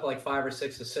throws up like 5 or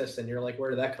 6 assists and you're like, where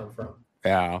did that come from?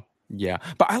 Yeah.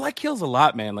 But I like Keels a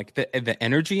lot, man. Like the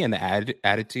energy and the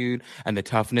attitude and the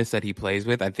toughness that he plays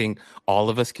with. I think all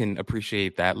of us can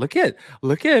appreciate that. Look at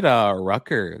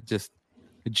Rucker just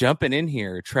jumping in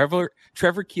here. Trevor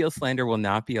Keels slander will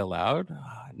not be allowed.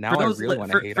 Now I really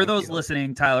want to hate for those Keels.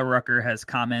 Listening, Tyler Rucker has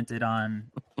commented on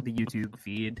the YouTube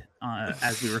feed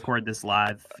as we record this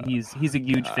live. He's a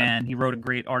huge fan. He wrote a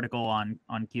great article on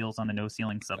Keels on the No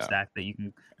Ceiling Substack that you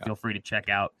can feel free to check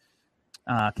out.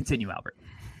 Continue, Albert.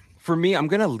 For me, I'm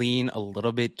going to lean a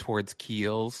little bit towards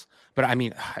Keels, but I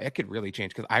mean, it could really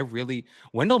change because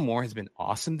Wendell Moore has been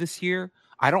awesome this year.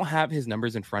 I don't have his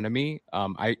numbers in front of me.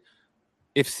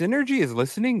 If Synergy is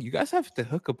listening, you guys have to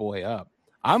hook a boy up.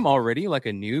 I'm already like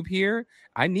a noob here.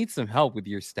 I need some help with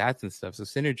your stats and stuff. So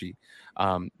Synergy,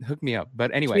 hook me up.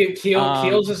 But anyway,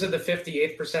 Keels is in the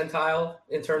 58th percentile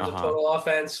in terms of total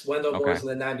offense. Wendell Moore is in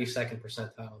the 92nd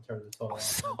percentile in terms of total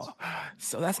offense.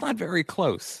 So that's not very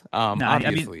close. Obviously,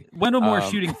 I mean, Wendell Moore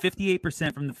shooting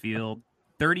 58% from the field,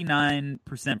 39%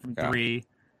 from three,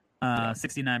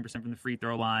 69% from the free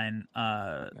throw line,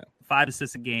 5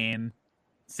 assists a game.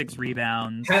 6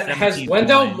 rebounds. Has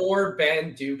Wendell Moore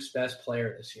been Duke's best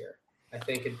player this year? I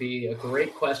think it'd be a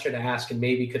great question to ask and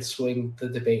maybe could swing the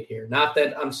debate here. Not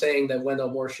that I'm saying that Wendell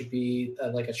Moore should be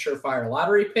like a surefire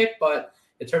lottery pick, but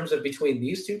in terms of between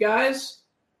these two guys,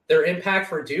 their impact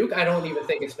for Duke, I don't even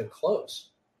think it's been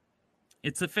close.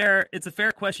 It's a fair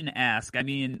question to ask. I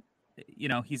mean,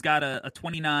 he's got a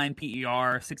 29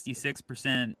 PER,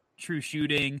 66% true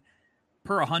shooting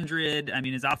per 100. I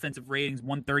mean, his offensive rating's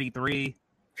 133.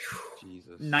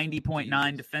 Jesus.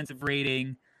 90.9 defensive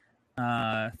rating,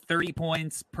 30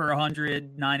 points per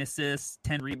 100, 9 assists,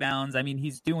 10 rebounds. I mean,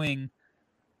 he's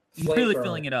really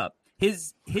filling it up.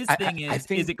 His thing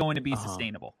is it going to be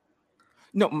sustainable?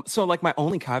 No. So like my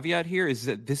only caveat here is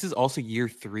that this is also year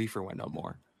 3 for Wendell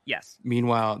Moore. Yes.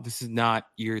 Meanwhile, this is not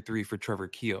year 3 for Trevor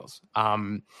Keels.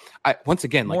 Once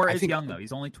again, Moore is young though.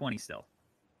 He's only 20 still.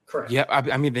 Correct. Yeah.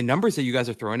 I mean, the numbers that you guys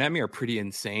are throwing at me are pretty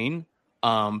insane.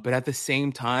 But at the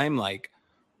same time, like,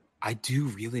 I do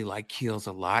really like Keels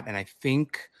a lot. And I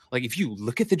think, like, if you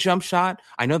look at the jump shot,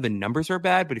 I know the numbers are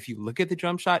bad, but if you look at the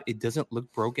jump shot, it doesn't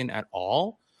look broken at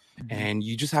all. And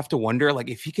you just have to wonder, like,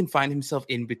 if he can find himself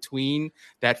in between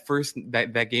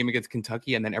that game against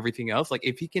Kentucky and then everything else, like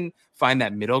if he can find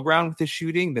that middle ground with his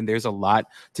shooting, then there's a lot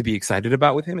to be excited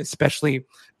about with him, especially,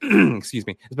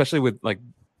 especially with like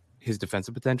his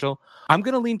defensive potential. I'm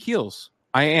going to lean Keels.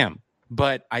 I am.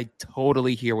 But I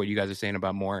totally hear what you guys are saying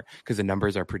about Moore because the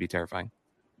numbers are pretty terrifying.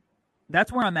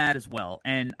 That's where I'm at as well.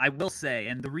 And I will say,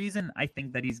 and the reason I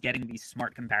think that he's getting these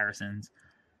smart comparisons,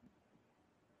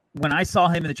 when I saw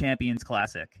him in the Champions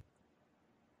Classic,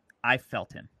 I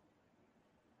felt him.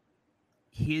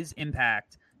 His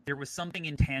impact, there was something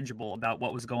intangible about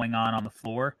what was going on the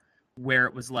floor, where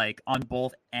it was like on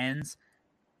both ends,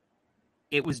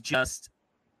 it was just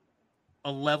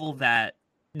a level that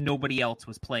nobody else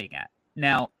was playing at.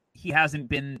 Now, he hasn't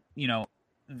been,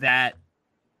 that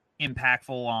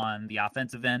impactful on the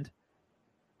offensive end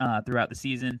throughout the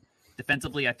season.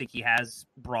 Defensively, I think he has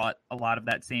brought a lot of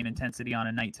that same intensity on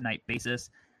a night-to-night basis.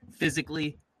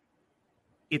 Physically,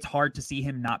 it's hard to see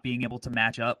him not being able to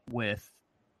match up with,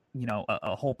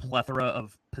 a whole plethora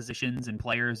of positions and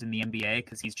players in the NBA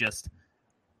because he's just,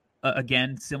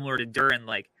 again, similar to Duren,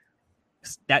 like,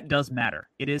 that does matter.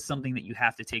 It is something that you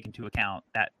have to take into account,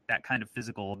 that kind of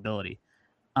physical ability.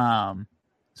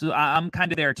 So I'm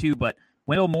kind of there too, but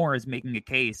Wendell Moore is making a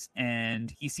case,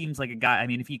 and he seems like a guy. I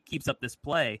mean, if he keeps up this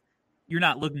play, you're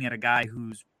not looking at a guy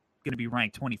who's going to be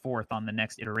ranked 24th on the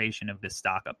next iteration of this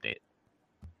stock update.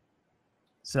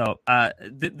 So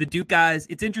the Duke guys,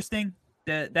 it's interesting.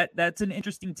 That's an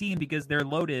interesting team because they're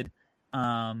loaded.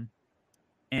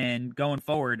 And going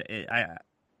forward,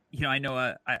 I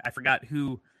know I forgot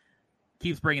who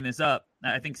keeps bringing this up.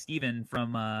 I think Steven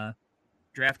from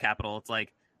Draft Capital. It's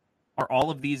like, are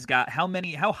all of these guys,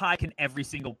 how high can every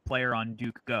single player on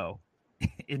Duke go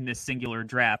in this singular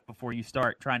draft before you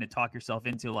start trying to talk yourself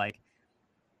into, like,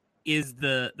 is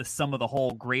the sum of the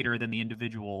whole greater than the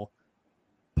individual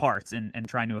parts, and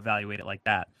trying to evaluate it like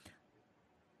that.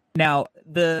 Now,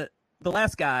 the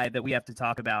last guy that we have to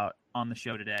talk about on the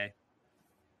show today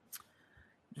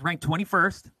is ranked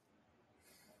 21st.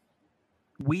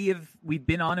 We've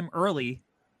been on him early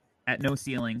at No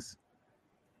Ceilings.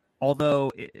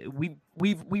 Although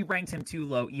we ranked him too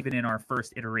low even in our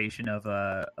first iteration of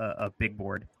a big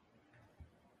board.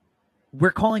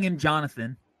 We're calling him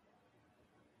Jonathan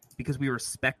because we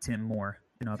respect him more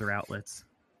than other outlets.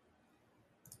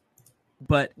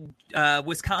 But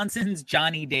Wisconsin's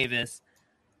Johnny Davis,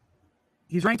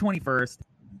 he's ranked 21st.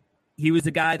 He was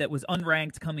a guy that was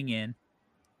unranked coming in.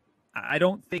 I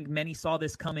don't think many saw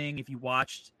this coming if you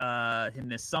watched him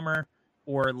this summer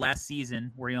or last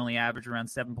season, where he only averaged around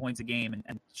 7 points a game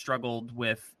and struggled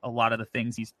with a lot of the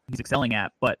things he's excelling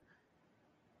at. But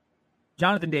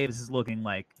Jonathan Davis is looking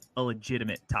like a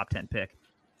legitimate top 10 pick.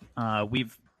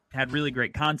 We've had really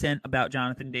great content about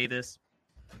Jonathan Davis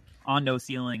on No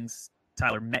Ceilings.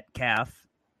 Tyler Metcalf,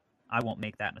 I won't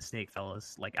make that mistake,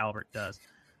 fellas, like Albert does,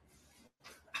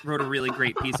 wrote a really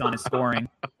great piece on his scoring.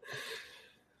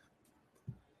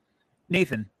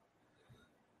 Nathan,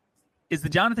 is the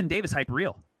Jonathan Davis hype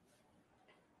real?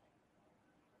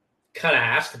 Kind of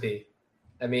has to be.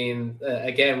 I mean,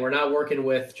 again, we're not working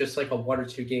with just like a 1 or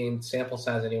 2 game sample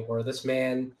size anymore. This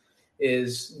man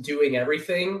is doing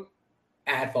everything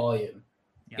at volume.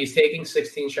 Yep. He's taking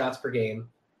 16 shots per game.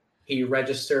 He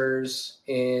registers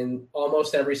in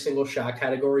almost every single shot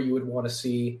category you would want to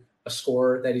see a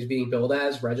scorer that he's being billed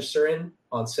as register in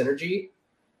on Synergy.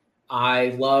 I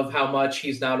love how much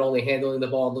he's not only handling the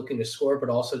ball and looking to score, but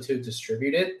also to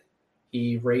distribute it.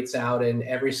 He rates out in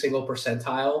every single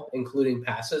percentile, including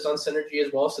passes on Synergy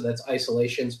as well. So that's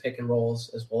isolations, pick and rolls,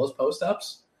 as well as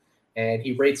post-ups. And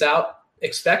he rates out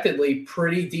expectedly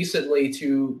pretty decently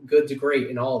to good to great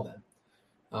in all of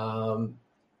them.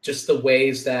 Just the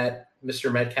ways that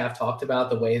Mr. Metcalf talked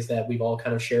about, the ways that we've all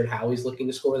kind of shared how he's looking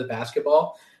to score the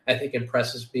basketball, I think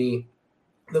impresses me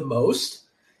the most.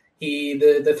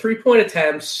 The 3-point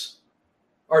attempts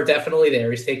are definitely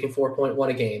there. He's taking 4.1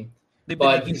 a game.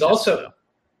 But he's also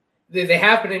 – they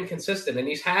have been inconsistent, and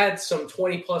he's had some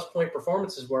 20-plus point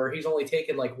performances where he's only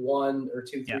taken like 1 or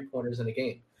 2 3-pointers in a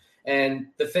game. And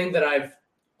the thing that I've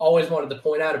always wanted to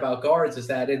point out about guards is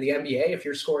that in the NBA, if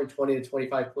you're scoring 20 to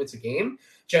 25 points a game,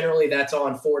 generally that's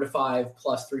on 4 to 5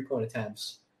 plus 3-point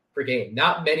attempts per game.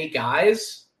 Not many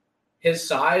guys his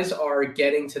size are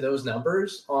getting to those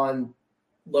numbers on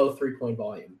low 3-point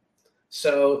volume.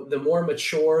 So the more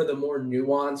mature, the more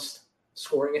nuanced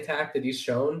scoring attack that he's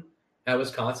shown at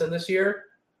Wisconsin this year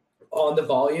on the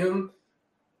volume,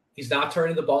 he's not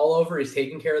turning the ball over. He's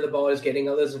taking care of the ball. He's getting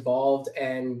others involved,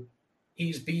 and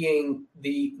he's being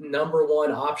the number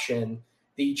one option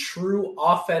the true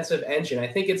offensive engine. I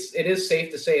think it is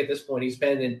safe to say at this point he's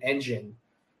been an engine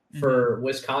for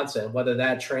Wisconsin. Whether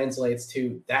that translates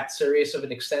to that serious of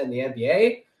an extent in the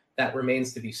NBA, that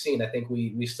remains to be seen. I think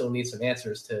we still need some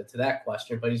answers to that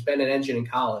question. But he's been an engine in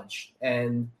college,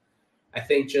 and I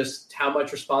think just how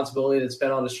much responsibility that's been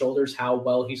on his shoulders, how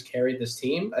well he's carried this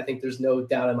team. I think there's no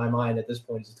doubt in my mind at this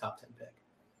point he's a top 10 pick.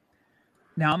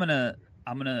 Now I'm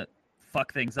gonna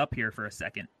fuck things up here for a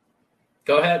second.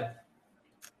 Go ahead.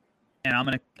 And I'm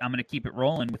gonna keep it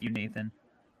rolling with you, Nathan.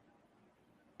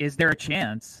 Is there a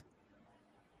chance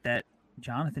that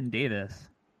Jonathan Davis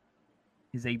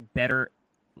is a better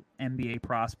NBA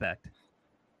prospect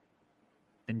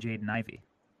than Jaden Ivey,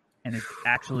 and is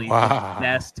actually the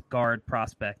best guard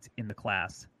prospect in the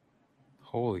class?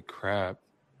 Holy crap!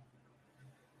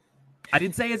 I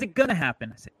didn't say is it gonna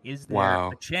happen. I said, is there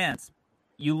a chance?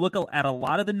 You look at a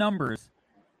lot of the numbers,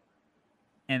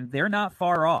 and they're not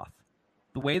far off.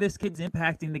 The way this kid's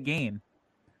impacting the game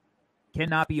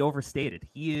cannot be overstated.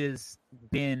 He has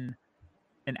been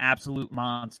an absolute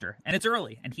monster. And it's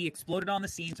early, and he exploded on the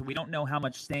scene, so we don't know how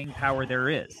much staying power there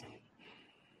is.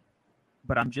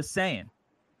 But I'm just saying,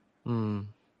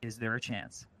 is there a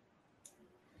chance?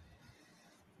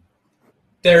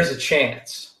 There's a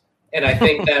chance. And I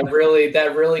think that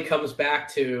really comes back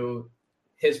to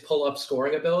his pull-up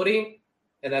scoring ability.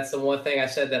 And that's the one thing I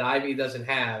said that Ivy doesn't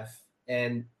have.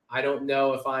 And I don't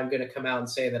know if I'm going to come out and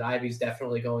say that Ivy's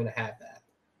definitely going to have that.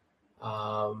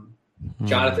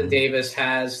 Jonathan Davis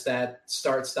has that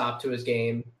start-stop to his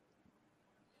game.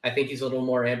 I think he's a little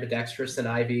more ambidextrous than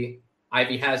Ivy.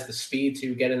 Ivy has the speed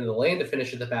to get into the lane to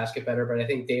finish at the basket better, but I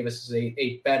think Davis is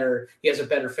he has a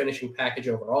better finishing package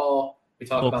overall. We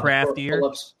talk about craftier. The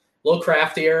pull-ups, a little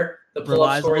craftier. The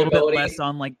pull-up scoring ability. A little bit less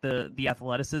on like the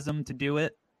athleticism to do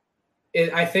it.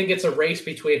 I think it's a race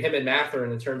between him and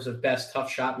Mathurin in terms of best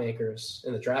tough shot makers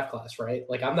in the draft class, right?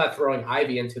 Like, I'm not throwing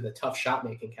Ivy into the tough shot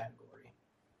making category.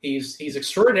 He's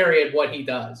extraordinary at what he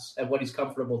does and what he's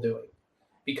comfortable doing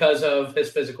because of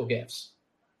his physical gifts.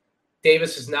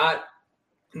 Davis is not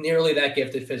nearly that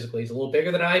gifted physically. He's a little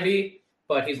bigger than Ivy,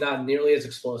 but he's not nearly as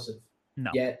explosive.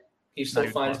 No. Yet he still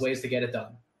finds ways to get it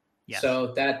done. Yes.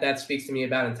 So that speaks to me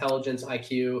about intelligence,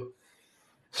 IQ.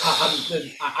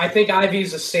 I think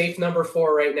Ivy's a safe number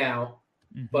 4 right now,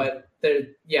 but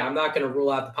I'm not going to rule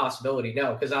out the possibility.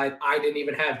 No, because I didn't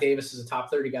even have Davis as a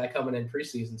top 30 guy coming in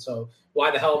preseason. So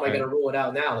why the hell am I going to rule it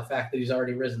out now? The fact that he's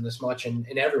already risen this much in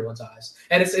everyone's eyes,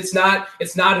 and it's not an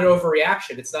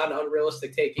overreaction. It's not an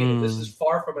unrealistic take either. This is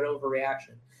far from an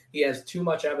overreaction. He has too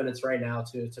much evidence right now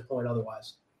to point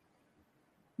otherwise.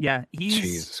 Yeah,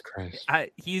 Jesus Christ.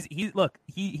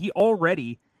 He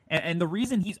already. And the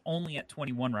reason he's only at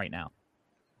 21 right now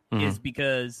is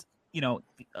because,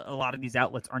 a lot of these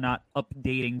outlets are not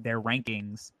updating their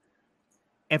rankings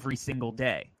every single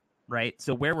day, right?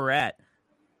 So where we're at,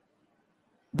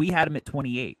 we had him at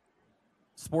 28.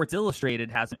 Sports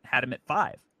Illustrated had him at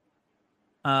 5.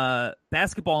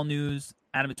 Basketball News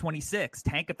had him at 26.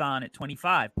 Tankathon at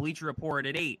 25. Bleacher Report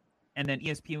at 8. And then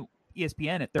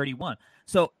ESPN at 31.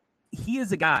 So he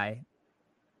is a guy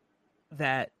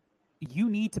that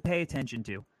you need to pay attention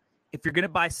to. If you're going to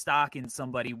buy stock in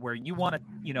somebody where you want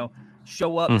to,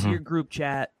 show up to your group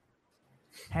chat,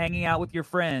 hanging out with your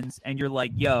friends, and you're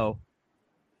like, yo,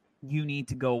 you need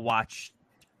to go watch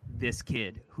this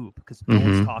kid hoop because no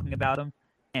one's talking about him,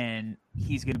 and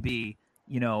he's going to be,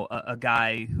 a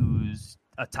guy who's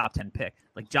a top 10 pick.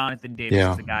 Like Jonathan Davis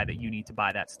is the guy that you need to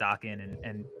buy that stock in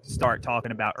and start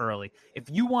talking about early. If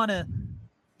you want to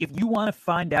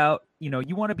find out,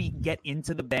 you want to get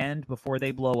into the band before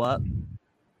they blow up.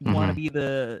 You want to be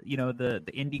the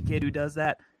indie kid who does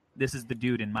that. This is the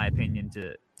dude, in my opinion,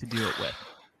 to do it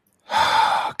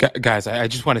with. Guys, I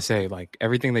just want to say, like,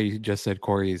 everything that you just said,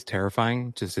 Corey, is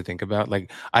terrifying just to think about.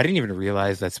 Like, I didn't even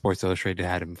realize that Sports Illustrated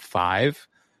had him 5,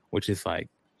 which is like,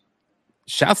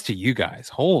 shouts to you guys.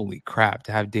 Holy crap,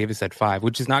 to have Davis at 5,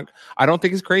 which is not, I don't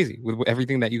think is crazy with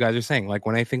everything that you guys are saying. Like,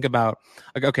 when I think about,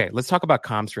 like, okay, let's talk about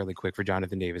comps really quick for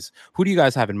Jonathan Davis. Who do you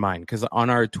guys have in mind? Because on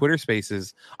our Twitter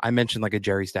spaces, I mentioned like a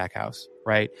Jerry Stackhouse,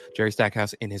 right? Jerry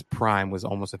Stackhouse in his prime was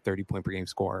almost a 30-point per game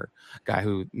scorer. Guy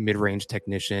who, mid-range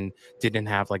technician, didn't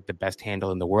have like the best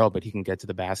handle in the world, but he can get to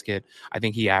the basket. I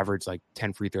think he averaged like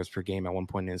 10 free throws per game at one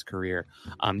point in his career.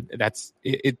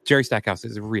 Jerry Stackhouse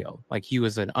is real. Like, he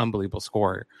was an unbelievable scorer.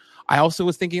 I also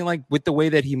was thinking, like, with the way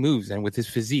that he moves and with his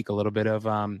physique, a little bit of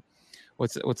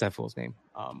what's that fool's name?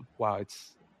 I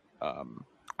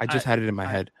just had it in my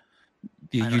head.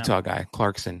 The Utah guy,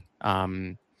 Clarkson.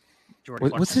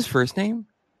 What's his first name?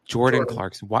 Jordan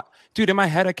Clarkson. What, dude? In my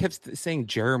head, I kept saying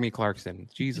Jeremy Clarkson.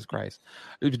 Jesus Christ,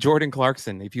 Jordan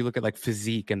Clarkson. If you look at like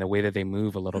physique and the way that they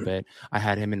move a little bit, I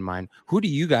had him in mind. Who do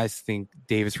you guys think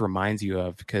Davis reminds you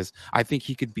of? Because I think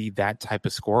he could be that type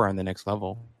of scorer on the next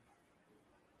level.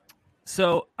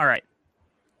 So, all right,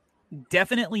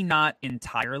 definitely not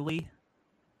entirely,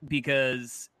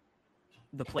 because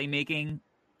the playmaking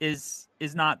is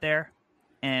not there,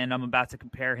 and I'm about to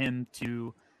compare him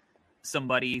to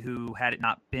somebody who, had it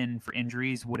not been for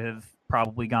injuries, would have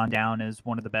probably gone down as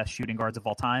one of the best shooting guards of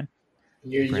all time.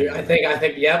 I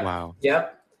think, yep. Wow.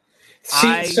 Yep. See,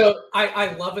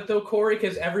 I love it though, Corey,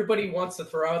 because everybody wants to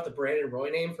throw out the Brandon Roy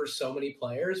name for so many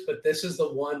players, but this is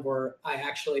the one where I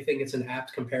actually think it's an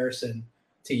apt comparison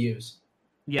to use.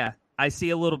 Yeah, I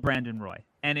see a little Brandon Roy,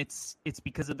 and it's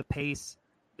because of the pace,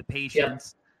 the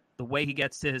patience, the way he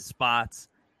gets to his spots.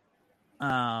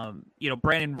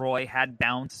 Brandon Roy had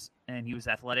bounce and he was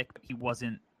athletic, but he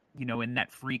wasn't, in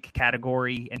that freak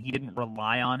category, and he didn't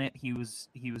rely on it. He was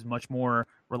much more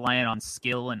reliant on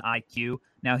skill and IQ.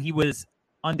 Now, he was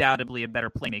undoubtedly a better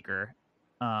playmaker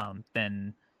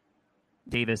than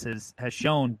Davis has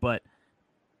shown, but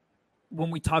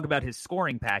when we talk about his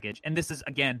scoring package, and this is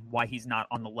again why he's not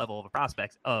on the level of a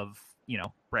prospect of,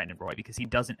 Brandon Roy, because he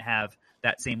doesn't have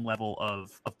that same level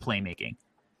of playmaking.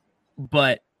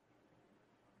 But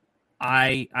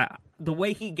the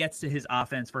way he gets to his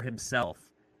offense for himself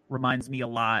reminds me a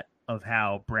lot of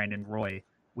how Brandon Roy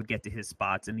would get to his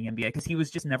spots in the NBA, because he was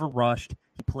just never rushed.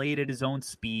 He played at his own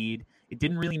speed. It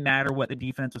didn't really matter what the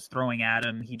defense was throwing at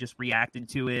him. He just reacted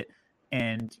to it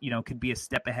and, could be a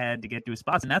step ahead to get to his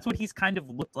spots. And that's what he's kind of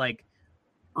looked like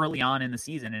early on in the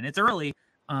season. And it's early,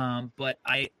 but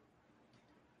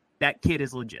that kid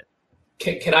is legit.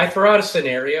 Can I throw out a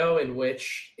scenario in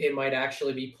which it might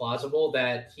actually be plausible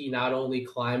that he not only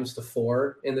climbs the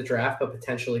 4 in the draft, but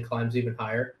potentially climbs even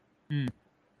higher?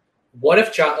 What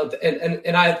if John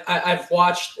and I've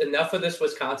watched enough of this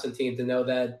Wisconsin team to know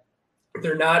that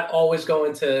they're not always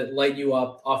going to light you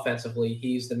up offensively.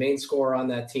 He's the main scorer on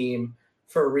that team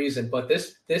for a reason, but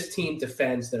this team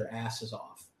defends their asses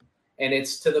off. And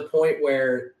it's to the point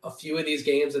where a few of these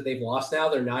games that they've lost now,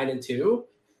 they're 9-2.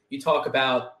 You talk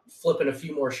about flipping a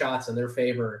few more shots in their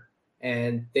favor,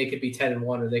 and they could be 10-1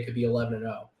 or they could be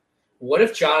 11-0. What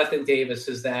if Jonathan Davis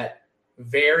is that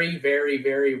very, very,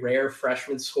 very rare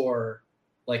freshman scorer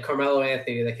like Carmelo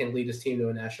Anthony that can lead his team to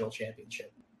a national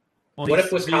championship? Well, what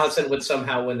if Wisconsin would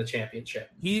somehow win the championship?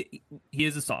 He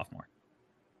is a sophomore,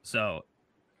 so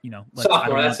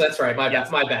sophomore. That's right. My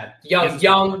bad.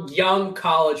 Young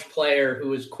college player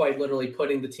who is quite literally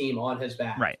putting the team on his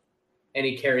back, right? And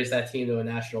he carries that team to a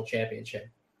national championship.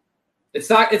 It's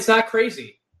not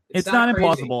crazy. It's not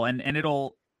implausible, and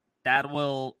that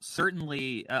will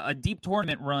certainly a deep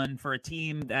tournament run for a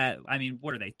team that,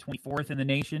 what are they, 24th in the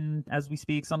nation as we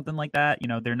speak, something like that.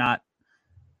 They're not.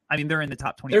 They're in the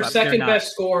top 25. Their second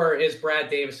best scorer is Brad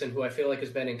Davison, who I feel like has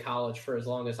been in college for as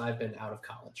long as I've been out of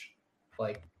college.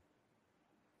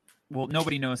 Well,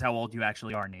 nobody knows how old you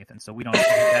actually are, Nathan, so we don't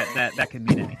that can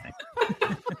mean anything.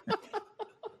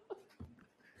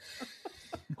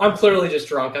 I'm clearly just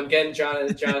drunk. I'm getting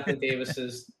Jonathan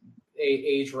Davis's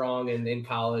age wrong in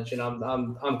college, and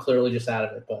I'm clearly just out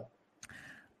of it. But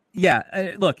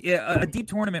yeah, look, a deep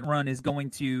tournament run is going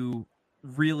to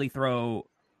really throw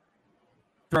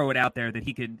it out there that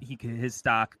his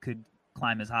stock could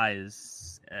climb as high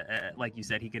as, like you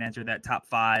said, he could enter that top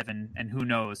 5, and who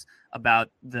knows about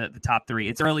the top 3.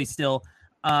 It's early still.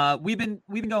 We've been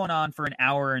going on for an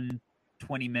hour and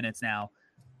 20 minutes now.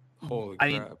 Holy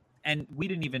crap. And we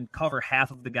didn't even cover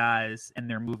half of the guys and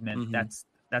their movement. Mm-hmm.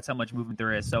 That's how much movement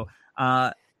there is. So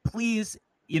please,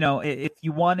 if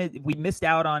we missed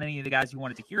out on any of the guys you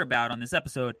wanted to hear about on this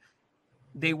episode,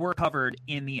 they were covered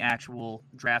in the actual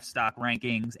draft stock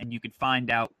rankings, and you could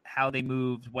find out how they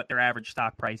moved, what their average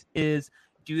stock price is.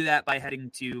 Do that by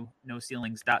heading to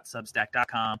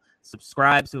noceilings.substack.com.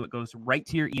 Subscribe so it goes right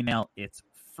to your email. It's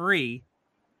free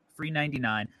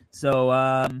 $99. So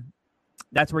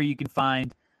that's where you can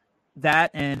find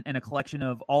that and a collection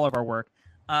of all of our work.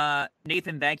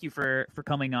 Nathan, thank you for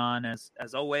coming on.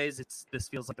 As always, this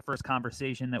feels like the first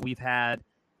conversation that we've had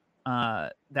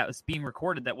that was being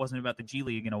recorded that wasn't about the G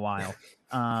League in a while.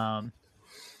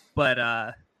 But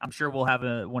I'm sure we'll have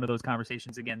one of those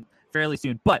conversations again fairly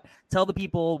soon. But tell the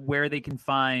people where they can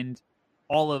find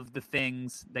all of the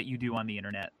things that you do on the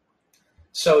internet.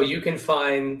 So you can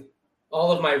find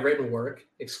all of my written work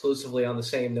exclusively on the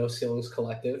same No Ceilings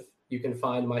Collective. You can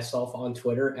find myself on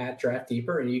Twitter at Draft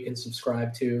Deeper, and you can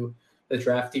subscribe to the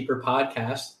Draft Deeper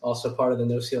podcast, also part of the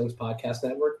No Ceilings Podcast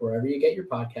Network, wherever you get your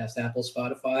podcast, Apple,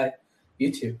 Spotify.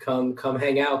 YouTube. Come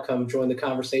hang out. Come join the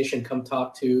conversation. Come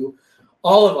talk to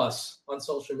all of us on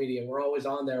social media. We're always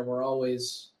on there. We're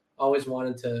always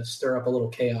wanting to stir up a little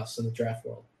chaos in the draft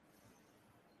world.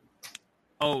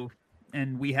 Oh,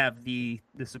 and we have the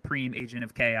supreme agent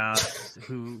of chaos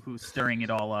who's stirring it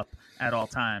all up at all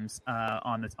times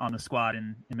on the squad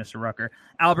in Mr. Rucker.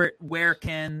 Albert, where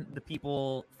can the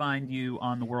people find you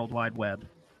on the World Wide Web?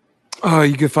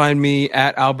 You can find me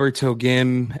at Alberto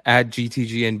Gim, at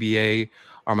GTGNBA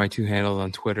are my two handles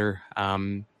on Twitter.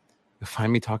 You'll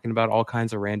find me talking about all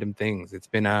kinds of random things. It's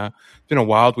been a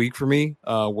wild week for me,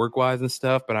 work wise and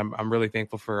stuff. But I'm really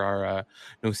thankful for our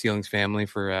No Ceilings family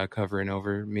for covering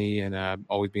over me and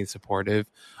always being supportive.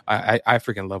 I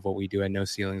freaking love what we do at No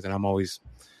Ceilings, and I'm always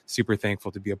super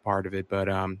thankful to be a part of it. But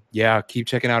yeah, keep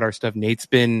checking out our stuff. Nate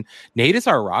is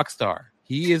our rock star.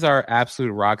 He is our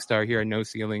absolute rock star here at No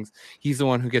Ceilings. He's the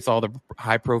one who gets all the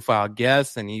high profile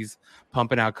guests, and he's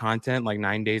pumping out content like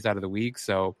 9 days out of the week.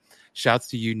 So shouts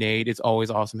to you, Nate. It's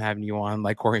always awesome having you on.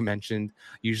 Like Corey mentioned,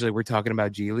 usually we're talking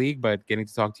about G League, but getting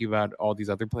to talk to you about all these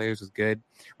other players was good.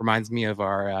 Reminds me of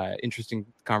our interesting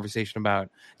conversation about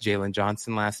Jalen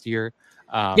Johnson last year.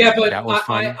 Yeah, but that was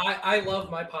fun. I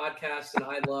love my podcast and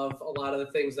I love a lot of the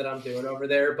things that I'm doing over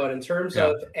there. But in terms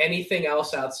of anything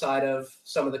else outside of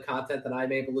some of the content that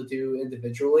I'm able to do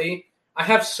individually, I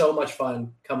have so much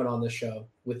fun coming on this show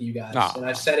with you guys. And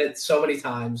I've said it so many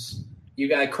times. You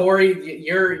guys, Corey,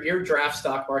 your draft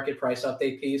stock market price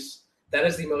update piece, that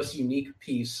is the most unique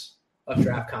piece of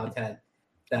draft content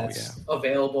that's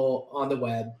available on the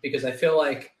web, because I feel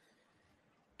like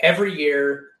every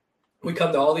year we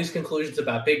come to all these conclusions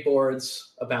about big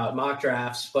boards, about mock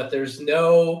drafts, but there's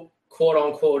no quote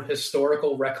unquote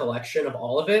historical recollection of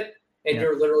all of it. And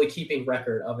you're literally keeping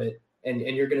record of it. And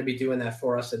you're going to be doing that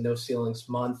for us at No Ceilings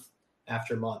month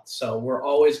after month. So we're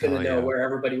always going to know where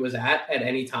everybody was at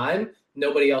any time.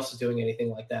 Nobody else is doing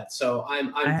anything like that. So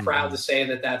I'm proud to say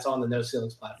that that's on the No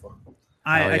Ceilings platform.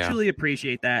 I truly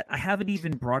appreciate that. I haven't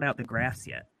even brought out the graphs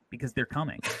yet, because they're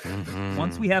coming. Mm-hmm.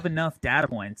 Once we have enough data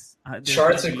points,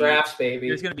 charts and graphs, baby.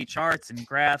 There's going to be charts and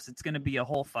graphs. It's going to be a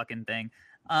whole fucking thing.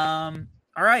 All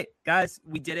right, guys,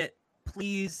 we did it.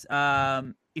 Please,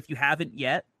 if you haven't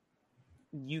yet,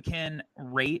 you can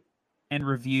rate and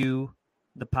review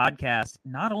the podcast,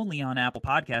 not only on Apple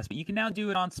Podcasts, but you can now do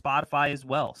it on Spotify as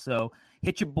well. So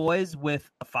hit your boys with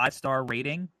a 5-star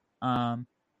rating. I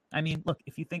mean, look,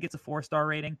 if you think it's a 4-star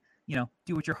rating,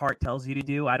 do what your heart tells you to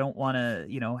do. I don't want to,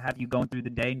 have you going through the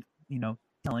day,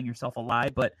 telling yourself a lie,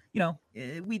 but,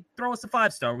 we throw us a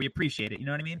 5-star. We appreciate it. You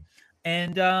know what I mean?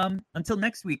 And until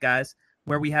next week, guys,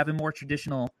 where we have a more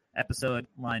traditional episode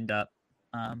lined up,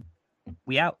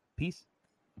 we out. Peace.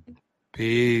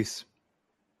 Peace.